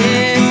given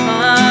it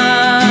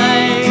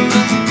time.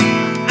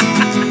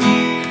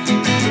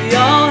 We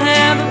all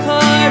have a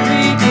part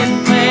we can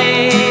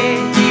play.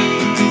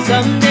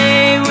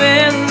 Someday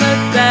we'll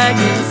look back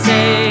and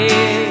say,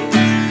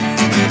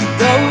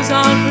 goes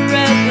on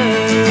forever,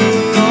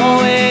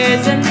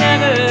 always and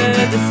never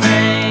the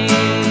same.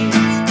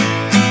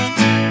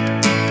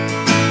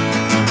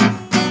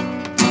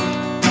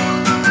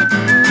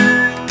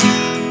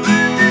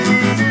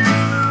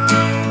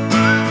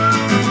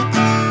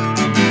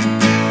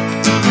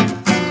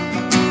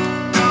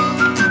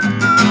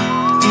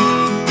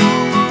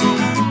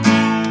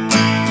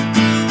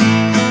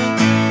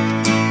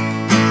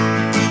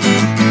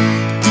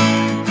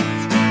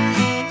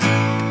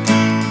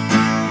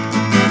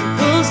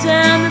 Pulls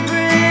down the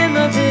brim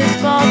of his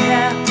ball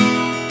cap,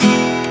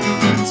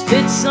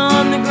 spits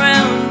on the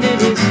ground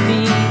at his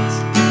feet.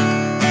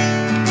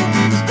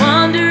 His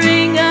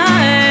wandering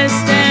eyes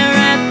stare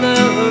at the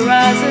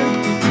horizon,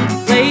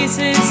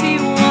 places he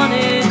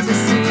wanted to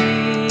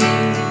see.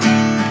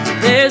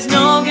 There's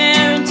no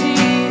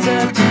guarantees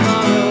of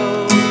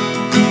tomorrow,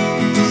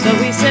 so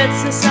he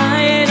sets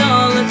aside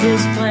all of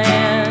his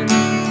plans.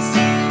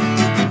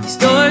 He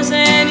stores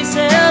and he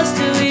sells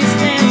till he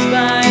stands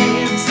by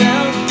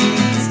himself.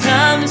 It's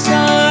time to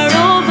start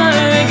over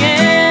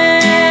again.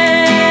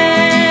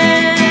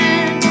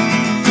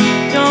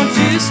 Don't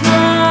you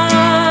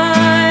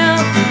smile,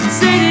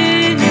 sit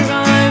in your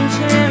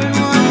armchair and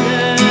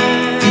wonder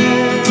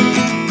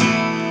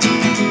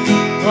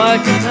what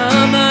could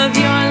come of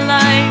your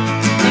life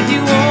if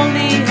you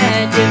only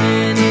had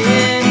given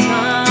it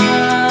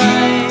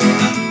time.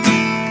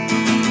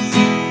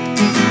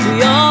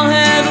 We all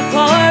have a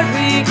part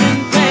we can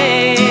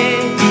play.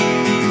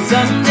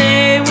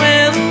 Someday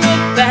we'll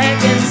look back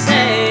and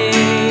say,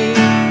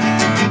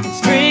 in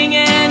spring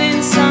and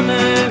in summer,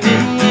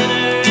 in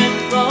winter and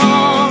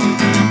fall,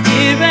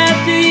 year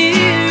after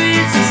year,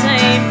 it's the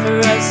same for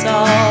us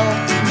all.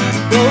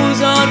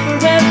 Goes on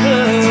forever,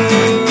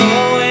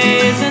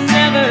 always and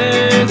never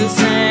the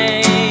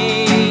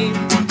same.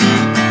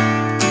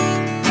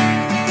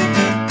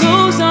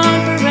 Goes on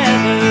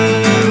forever,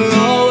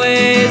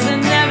 always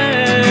and never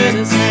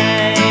the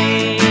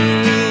same.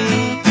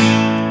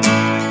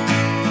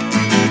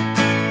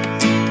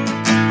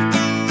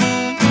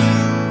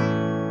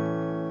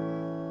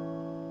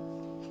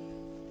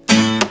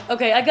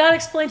 Okay, I gotta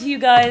explain to you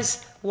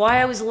guys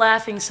why I was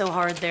laughing so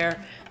hard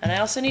there. And I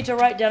also need to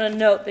write down a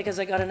note because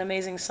I got an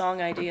amazing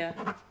song idea.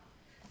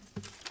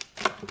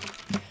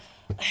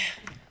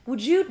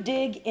 Would you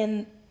dig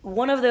in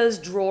one of those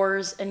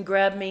drawers and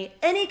grab me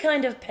any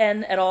kind of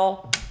pen at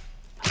all?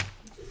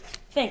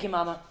 Thank you,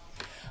 Mama.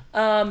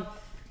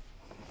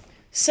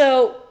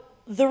 So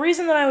the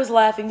reason that I was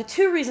laughing, the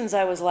two reasons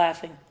I was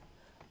laughing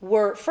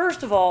were,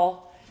 first of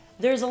all,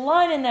 there's a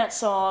line in that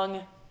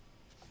song,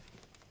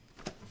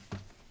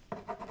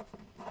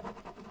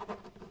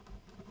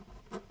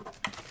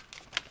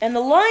 and the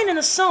line in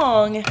the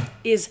song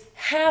is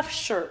half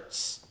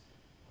shirts.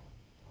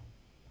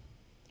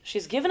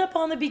 She's given up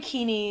on the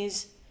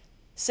bikinis,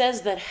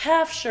 says that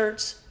half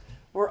shirts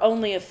were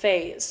only a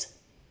phase.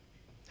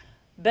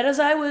 But as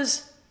I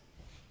was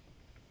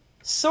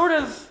sort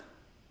of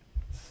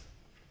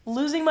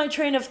losing my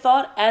train of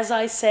thought as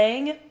I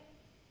sang,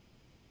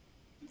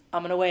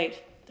 I'm gonna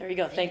wait. There you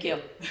go, thank you.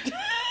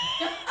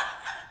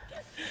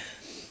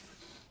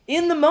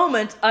 In the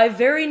moment, I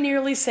very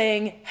nearly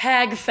sang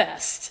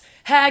Hagfest.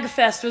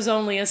 Hagfest was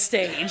only a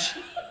stage.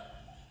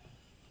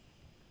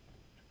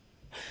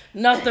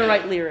 Not the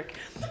right lyric.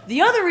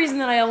 The other reason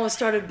that I almost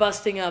started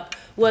busting up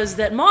was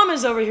that Mom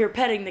is over here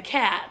petting the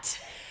cat.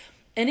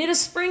 And it is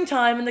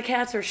springtime and the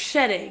cats are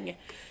shedding.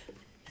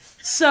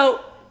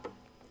 So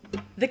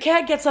the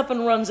cat gets up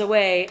and runs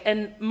away,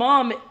 and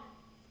Mom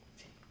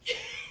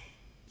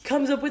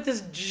comes up with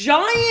this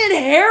giant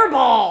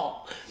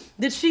hairball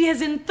that she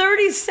has in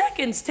 30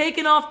 seconds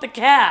taken off the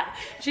cat.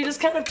 She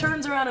just kind of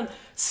turns around and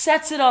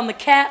sets it on the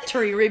cat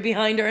tree right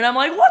behind her. And I'm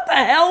like, what the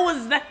hell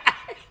was that?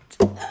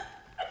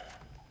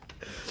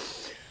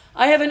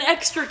 I have an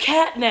extra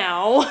cat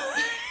now.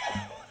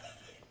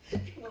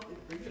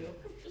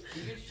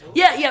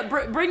 Yeah,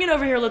 bring it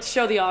over here. Let's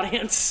show the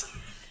audience.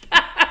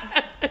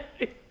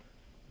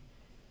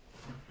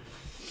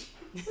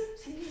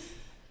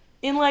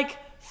 In like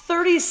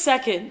 30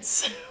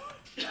 seconds.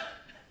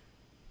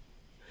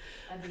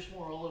 And there's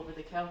more all over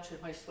the couch in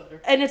my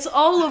sweater. And it's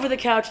all over the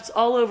couch. It's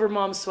all over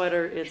Mom's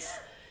sweater.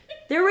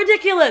 They're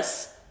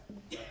ridiculous.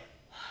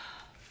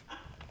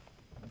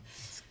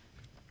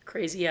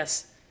 Crazy,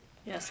 yes.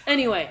 Yes.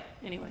 Anyway.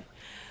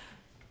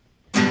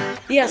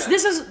 Yes,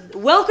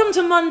 welcome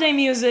to Monday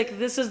Music.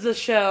 This is the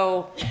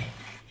show.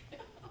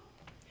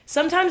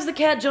 Sometimes the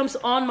cat jumps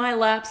on my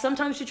lap.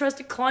 Sometimes she tries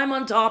to climb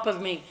on top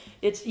of me.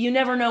 You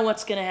never know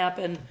what's going to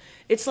happen.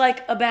 It's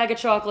like a bag of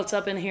chocolates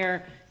up in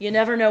here. You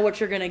never know what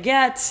you're going to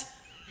get.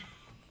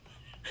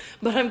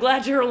 But I'm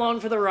glad you're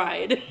along for the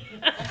ride.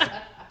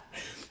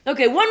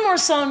 Okay, one more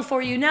song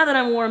for you now that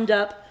I'm warmed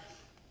up.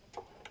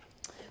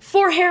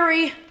 For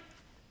Harry.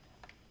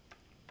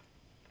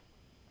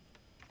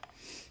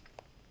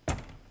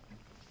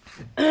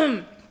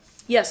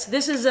 Yes,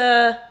 this is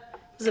a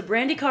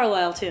Brandi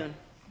Carlile tune.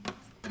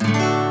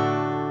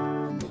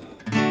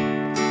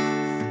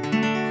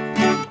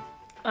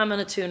 I'm going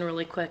to tune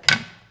really quick.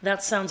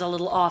 That sounds a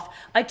little off.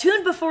 I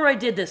tuned before I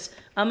did this.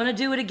 I'm going to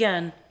do it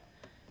again.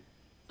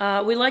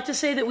 We like to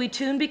say that we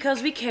tune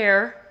because we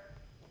care.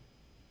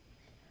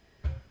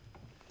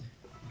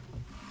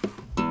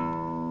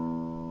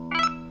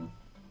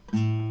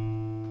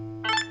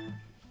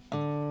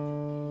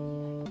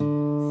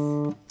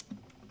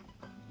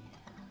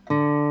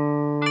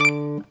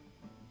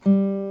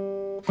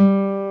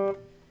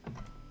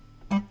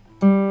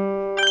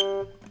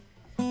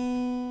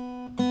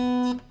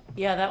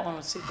 Yeah, that one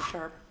was super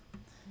sharp.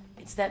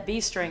 It's that B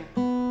string.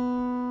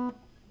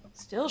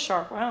 Still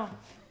sharp, wow.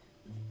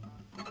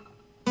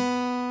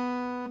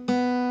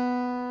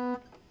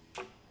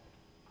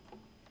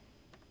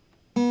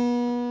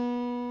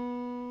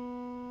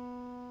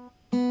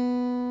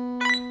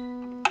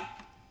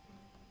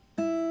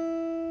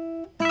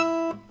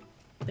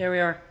 There we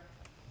are.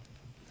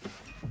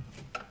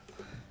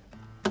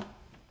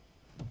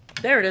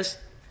 There it is.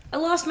 I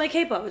lost my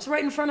capo. It's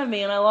right in front of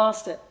me and I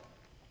lost it.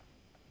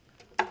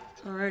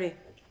 Alrighty.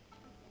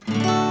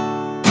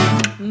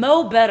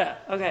 Mo Betta.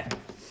 Okay.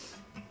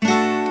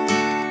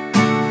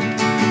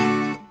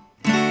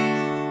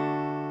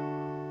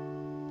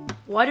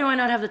 Why do I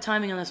not have the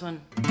timing on this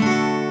one?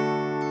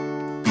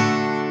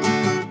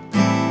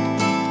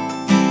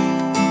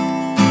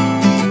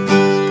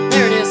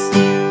 There it is.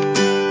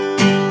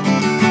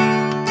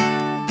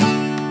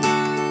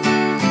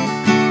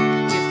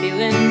 You're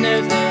feeling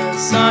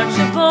nervous, aren't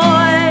you,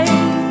 boy?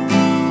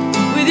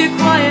 With your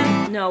quiet...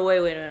 No, wait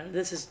a minute.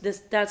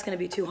 That's gonna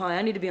be too high.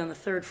 I need to be on the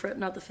 3rd fret,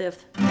 not the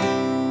 5th.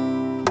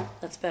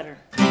 That's better.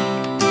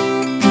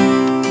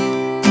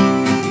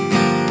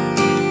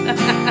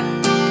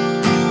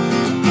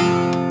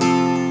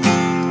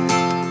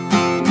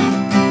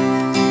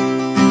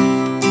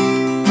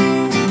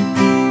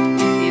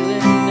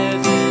 Feeling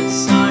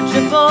nervous, aren't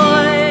you,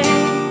 boy?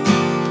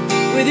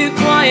 With your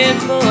quiet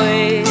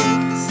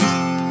voice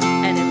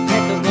and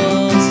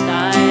impeccable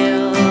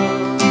style.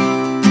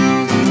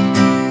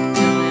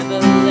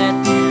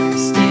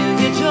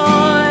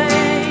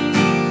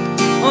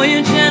 Or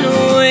your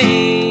gentle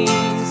ways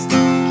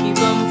keep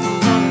them from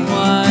running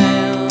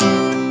wild.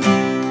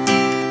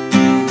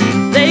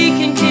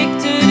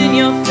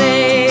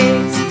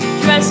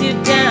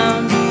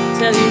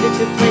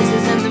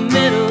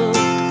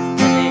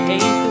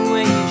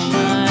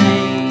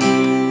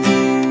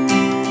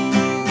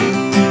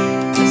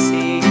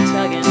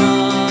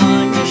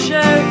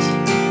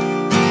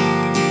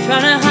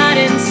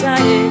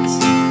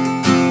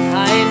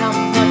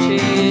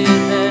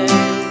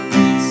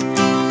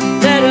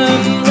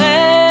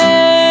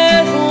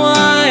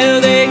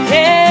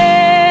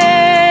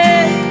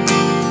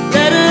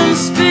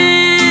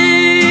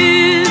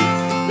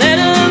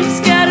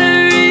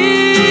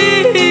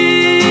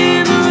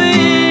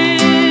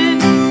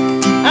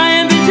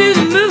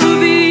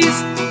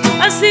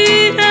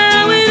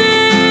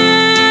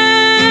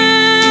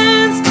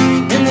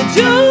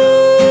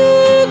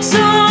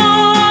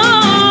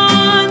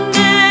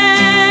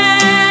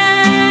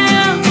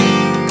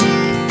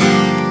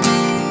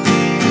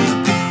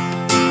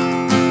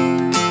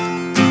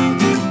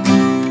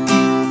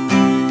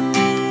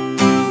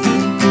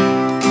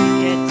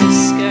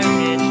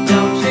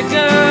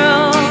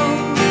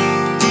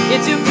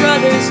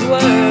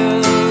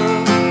 world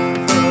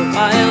for a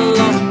while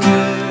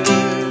longer.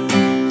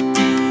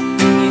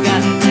 You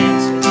gotta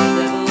dance with the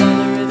devil on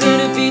the river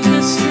to beat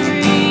the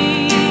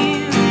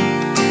stream.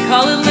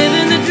 Call it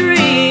living the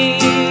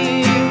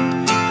dream.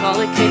 Call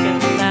it kicking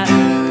the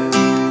ladder.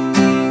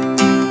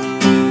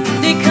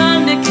 They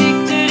come to kick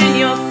dirt in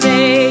your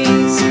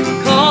face,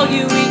 call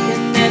you weak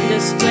and then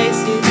displace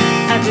you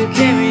after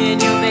carrying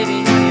your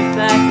baby on your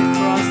back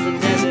across the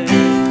desert.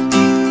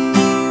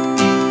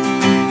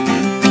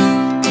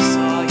 I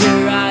saw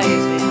your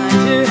eyes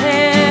behind your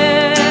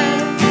head,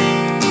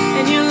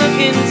 and you're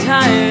looking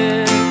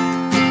tired,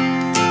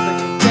 but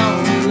you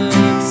don't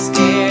look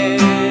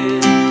scared.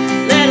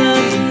 Let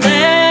them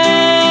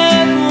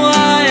laugh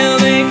while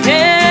they can.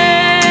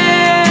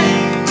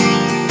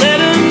 Let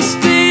them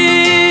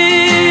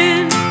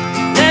spin,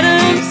 let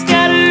them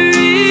scatter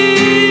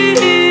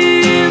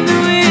in the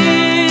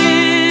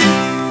wind.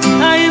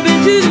 I have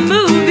been to the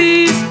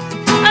movies,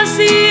 I've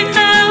seen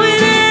how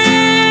it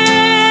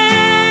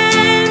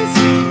ends,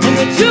 and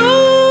the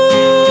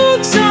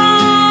joke's on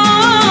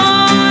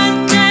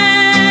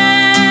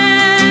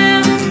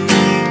them.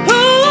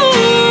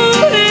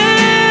 Ooh, yeah.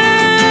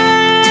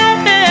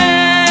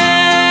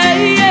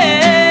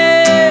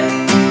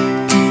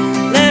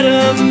 Let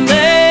them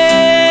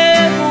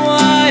laugh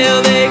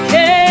while they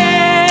can.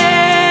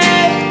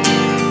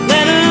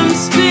 Let them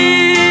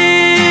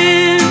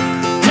spin,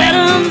 let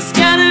them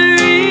scatter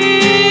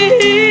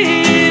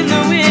in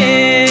the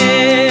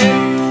wind.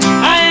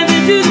 I have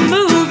been to the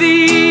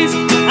movies,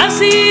 I've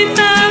seen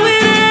how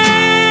it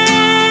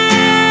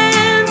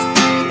ends,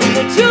 and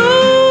the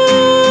joke's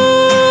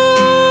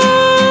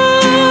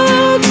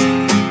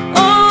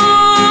on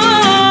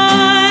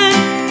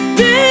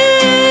them.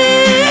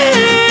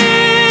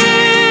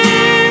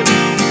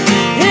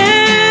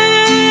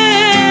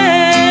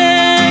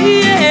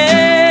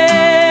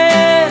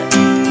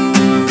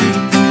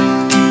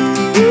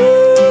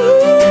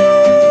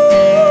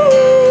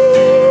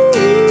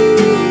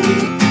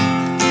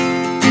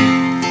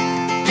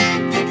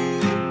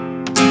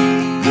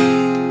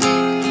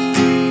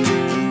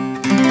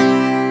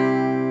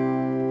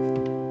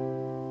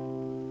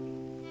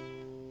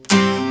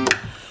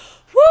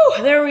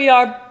 Woo, there we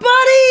are,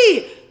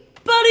 buddy!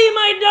 Buddy,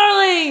 my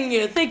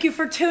darling! Thank you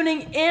for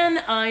tuning in.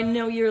 I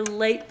know you're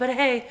late, but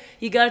hey,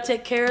 you gotta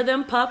take care of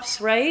them pups,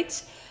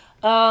 right?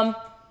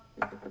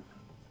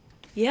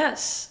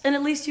 Yes, and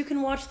at least you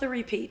can watch the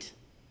repeat.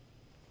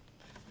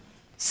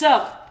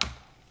 So,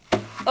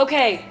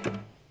 okay.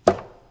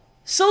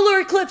 Solar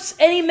eclipse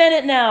any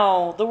minute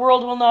now. The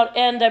world will not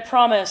end, I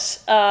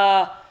promise.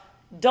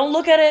 Don't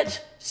look at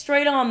it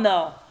straight on,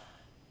 though.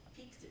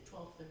 Peaks at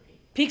 12:30.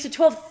 Peaks at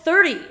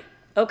 12:30.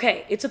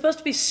 Okay, it's supposed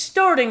to be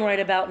starting right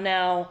about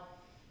now.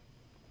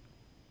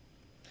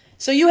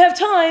 So you have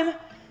time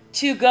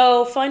to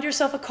go find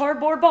yourself a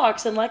cardboard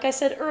box, and like I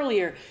said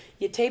earlier,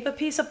 you tape a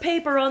piece of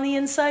paper on the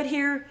inside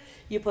here,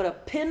 you put a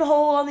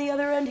pinhole on the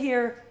other end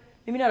here,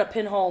 maybe not a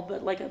pinhole,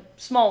 but like a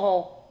small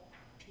hole.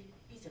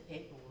 Piece of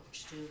paper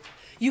works too.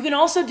 You can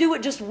also do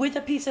it just with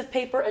a piece of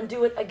paper and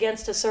do it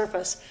against a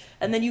surface.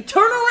 And then you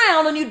turn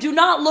around and you do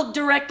not look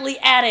directly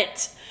at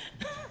it.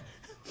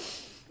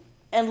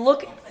 And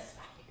look,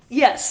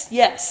 yes,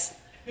 yes.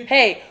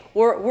 Hey,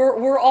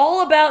 we're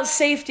all about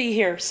safety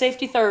here.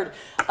 Safety third.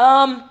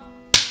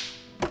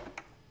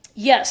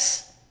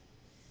 Yes.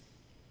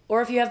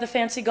 Or if you have the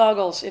fancy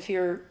goggles, if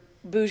you're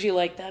bougie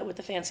like that with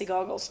the fancy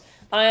goggles.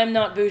 I am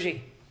not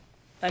bougie.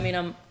 I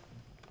mean,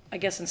 I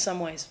guess in some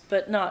ways,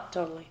 but not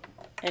totally.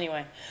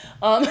 Anyway.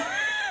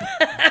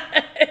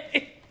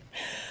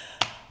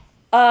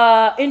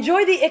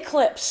 Enjoy the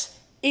eclipse.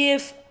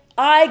 If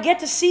I get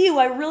to see you,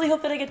 I really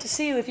hope that I get to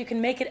see you. If you can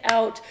make it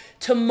out.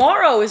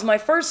 Tomorrow is my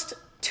first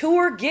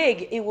tour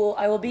gig. I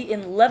will be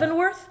in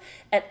Leavenworth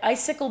at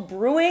Icicle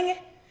Brewing.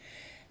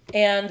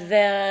 And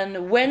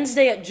then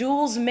Wednesday at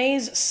Jules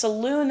Mays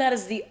Saloon. That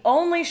is the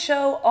only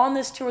show on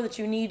this tour that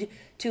you need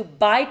to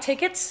buy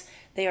tickets.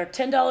 They are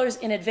 $10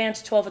 in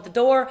advance, $12 at the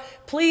door.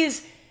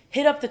 Please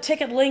hit up the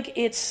ticket link.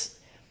 It's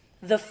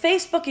the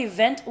Facebook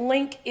event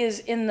link is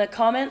in the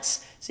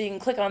comments, so you can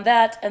click on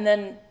that and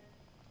then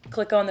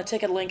click on the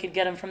ticket link and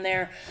get them from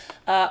there.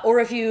 Or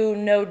if you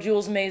know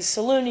Jules Mays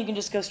Saloon, you can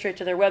just go straight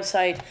to their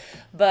website.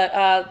 But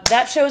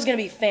that show is going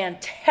to be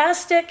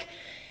fantastic.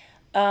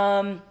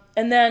 And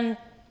then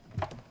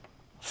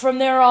from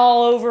there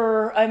all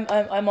over,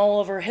 I'm all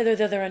over hither,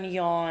 thither, and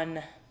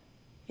yon.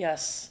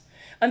 Yes.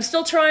 I'm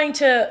still trying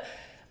to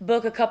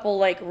book a couple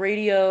like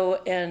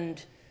radio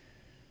and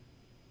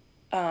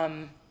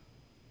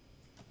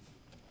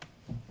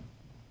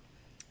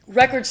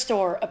record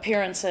store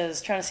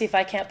appearances, trying to see if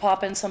I can't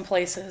pop in some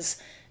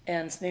places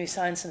and maybe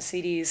sign some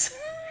CDs.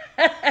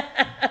 I'm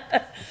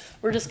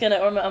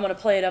gonna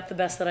play it up the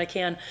best that I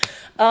can.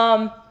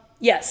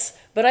 Yes,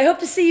 but I hope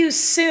to see you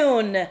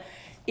soon.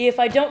 If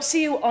I don't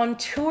see you on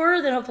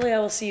tour, then hopefully I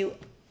will see you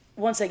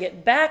once I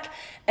get back.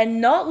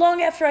 And not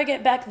long after I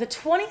get back, the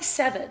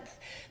 27th,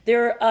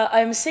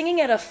 I'm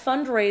singing at a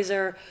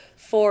fundraiser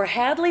for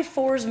Hadley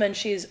Forsman.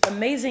 She's an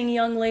amazing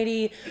young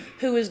lady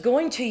who is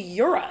going to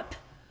Europe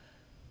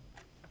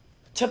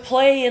to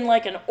play in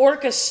like an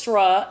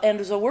orchestra,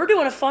 and so we're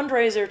doing a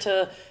fundraiser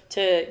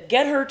to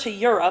get her to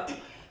Europe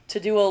to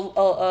do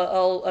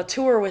a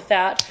tour with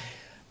that.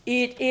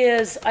 It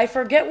is, I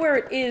forget where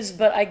it is,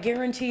 but I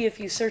guarantee if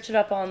you search it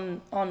up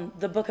on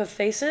the Book of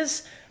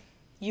Faces,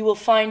 you will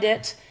find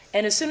it.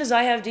 And as soon as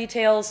I have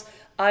details,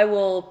 I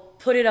will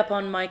put it up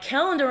on my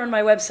calendar on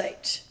my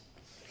website.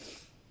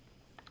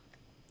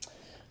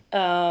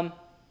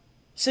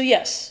 So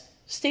yes,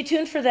 stay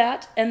tuned for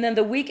that. And then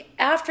the week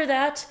after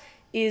that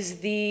is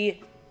the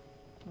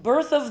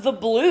Birth of the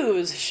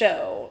Blues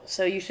show.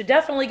 So you should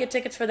definitely get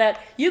tickets for that.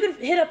 You can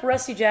hit up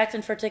Rusty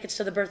Jackson for tickets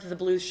to the Birth of the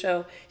Blues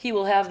show. He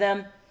will have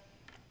them.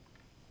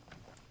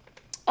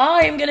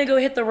 I am going to go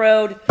hit the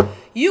road.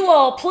 You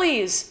all,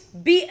 please,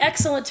 be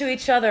excellent to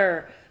each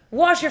other.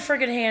 Wash your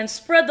friggin' hands.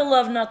 Spread the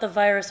love, not the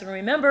virus. And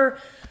remember,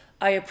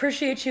 I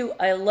appreciate you,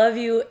 I love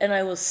you, and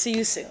I will see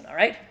you soon, all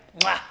right?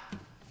 Mwah.